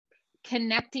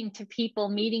connecting to people,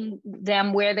 meeting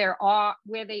them where they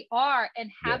are,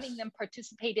 and having them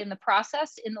participate in the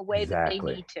process in the way that they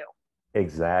need to.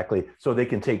 Exactly. So they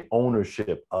can take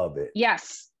ownership of it.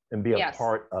 Yes. And be a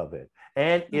part of it.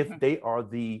 And if they are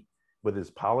whether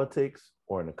it's politics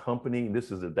or in a company,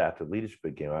 this is adaptive leadership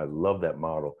again. I love that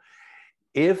model.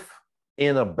 If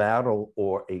in a battle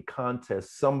or a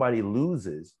contest, somebody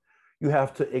loses, you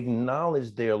have to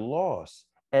acknowledge their loss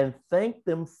and thank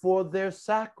them for their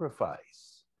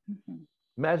sacrifice.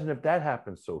 Imagine if that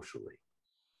happens socially.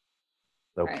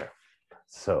 Okay. Right.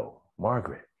 So,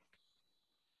 Margaret.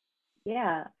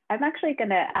 Yeah, I'm actually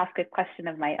going to ask a question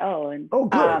of my own. Oh,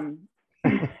 good.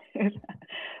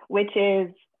 Which is,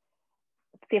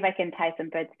 see if I can tie some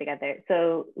threads together.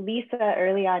 So Lisa,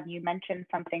 early on, you mentioned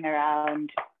something around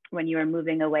when you were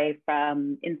moving away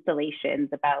from installations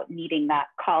about needing that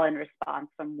call and response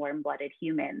from warm-blooded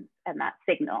humans and that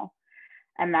signal.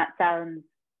 And that sounds,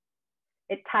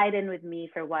 it tied in with me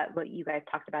for what you guys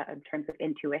talked about in terms of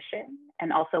intuition,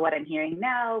 and also what I'm hearing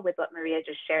now with what Maria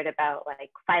just shared about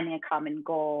like finding a common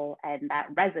goal and that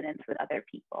resonance with other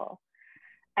people.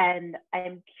 And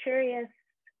I'm curious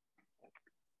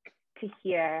to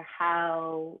hear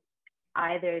how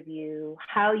either of you,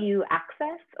 how you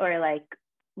access or like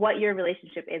what your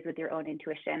relationship is with your own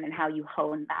intuition and how you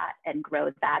hone that and grow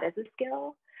that as a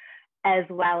skill, as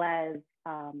well as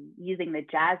using the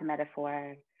jazz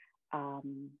metaphor.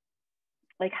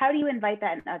 Like, how do you invite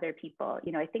that in other people?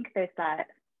 You know, I think there's that,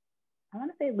 I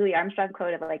want to say Louis Armstrong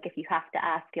quote of like, if you have to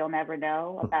ask, you'll never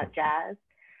know about jazz.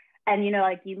 And, you know,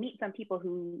 like you meet some people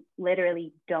who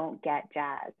literally don't get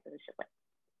jazz. And it's just like,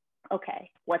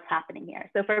 okay, what's happening here?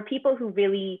 So for people who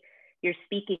really, you're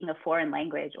speaking a foreign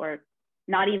language or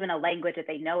not even a language that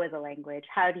they know is a language,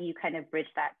 how do you kind of bridge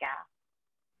that gap?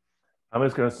 I'm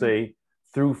just going to say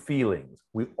through feelings.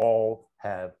 We all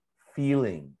have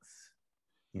feelings.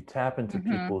 You tap into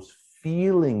people's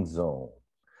feeling zone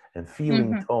and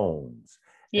feeling tones,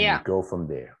 and you go from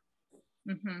there.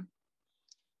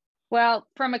 Well,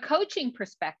 from a coaching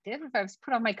perspective, if I was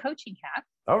put on my coaching hat.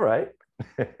 All right.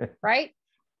 Right.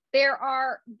 There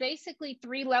are basically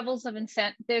 3 levels of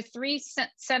there's 3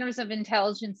 centers of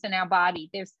intelligence in our body.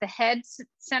 There's the head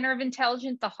center of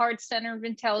intelligence, the heart center of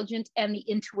intelligence, and the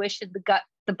intuition, the gut,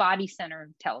 the body center of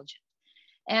intelligence.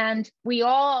 And we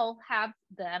all have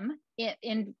them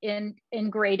in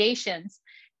gradations,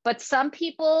 but some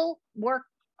people work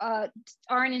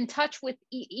aren't in touch with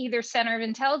either center of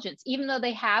intelligence. Even though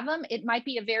they have them, it might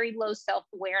be a very low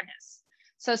self-awareness.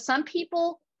 So some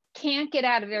people can't get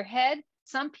out of their head,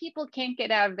 some people can't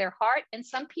get out of their heart, and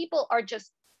some people are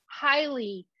just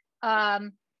highly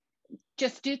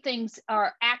just do things,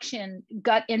 or action,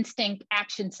 gut instinct,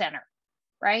 action center,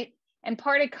 right? And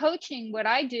part of coaching, what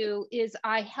I do is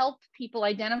I help people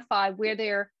identify where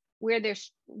they're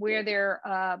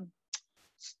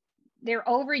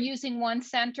overusing one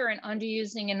center and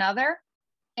underusing another.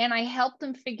 And I help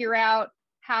them figure out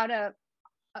how to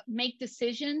make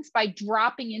decisions by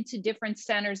dropping into different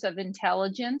centers of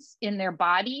intelligence in their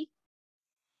body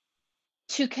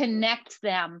to connect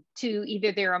them to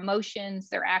either their emotions,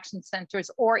 their action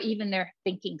centers, or even their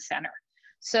thinking center.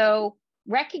 So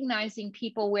recognizing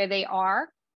people where they are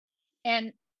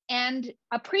and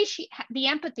appreciate the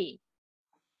empathy,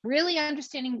 really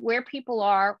understanding where people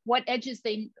are, what edges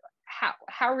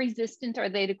how resistant are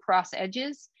they to cross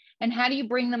edges, and how do you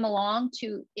bring them along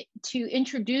to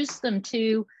introduce them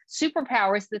to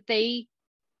superpowers that they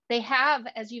have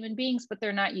as human beings, but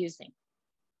they're not using.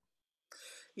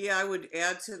 Yeah, I would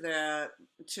add to that,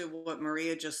 to what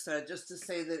Maria just said, just to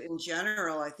say that in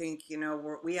general, I think,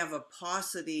 we have a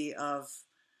paucity of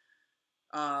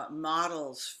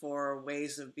models for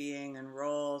ways of being and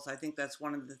roles. I think that's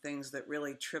one of the things that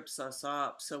really trips us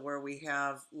up. So where we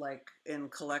have, like in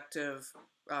collective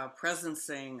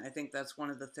presencing, I think that's one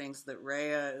of the things that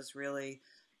Rhea is really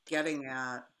getting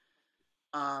at.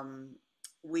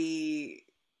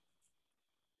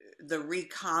 The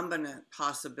recombinant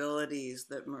possibilities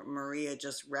that Maria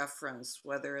just referenced,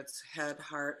 whether it's head,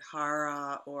 heart,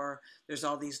 hara, or there's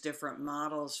all these different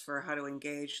models for how to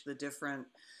engage the different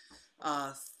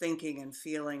thinking and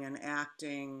feeling and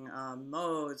acting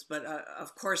modes. But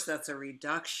of course, that's a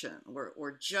reduction.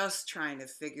 We're just trying to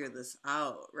figure this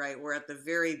out, right? We're at the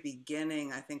very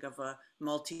beginning, I think, of a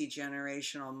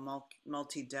multi-generational,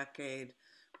 multi-decade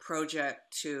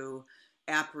project to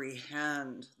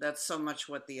apprehend. That's so much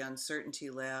what the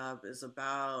Uncertainty Lab is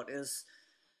about.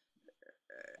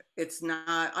 It's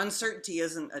not, uncertainty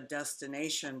isn't a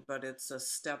destination, but it's a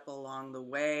step along the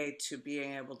way to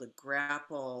being able to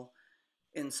grapple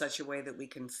in such a way that we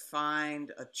can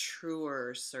find a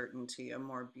truer certainty, a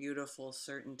more beautiful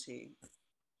certainty.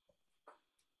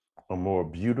 A more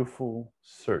beautiful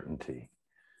certainty.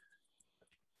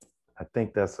 I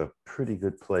think that's a pretty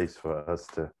good place for us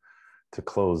to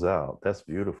close out. That's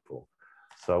beautiful.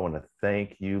 So I want to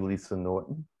thank you, Lisa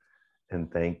Norton,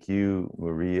 and thank you,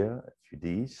 Maria,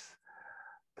 Giudice.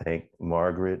 Thank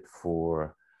Margaret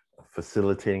for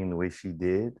facilitating the way she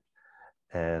did.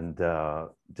 And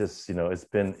just, it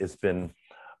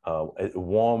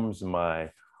warms my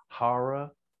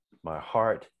hara, my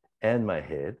heart, and my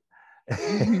head.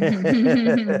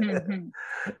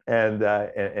 and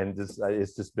just,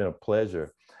 it's just been a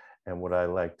pleasure. And what I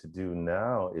like to do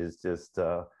now is just,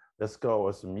 let's go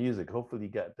with some music. Hopefully you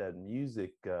got that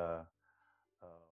music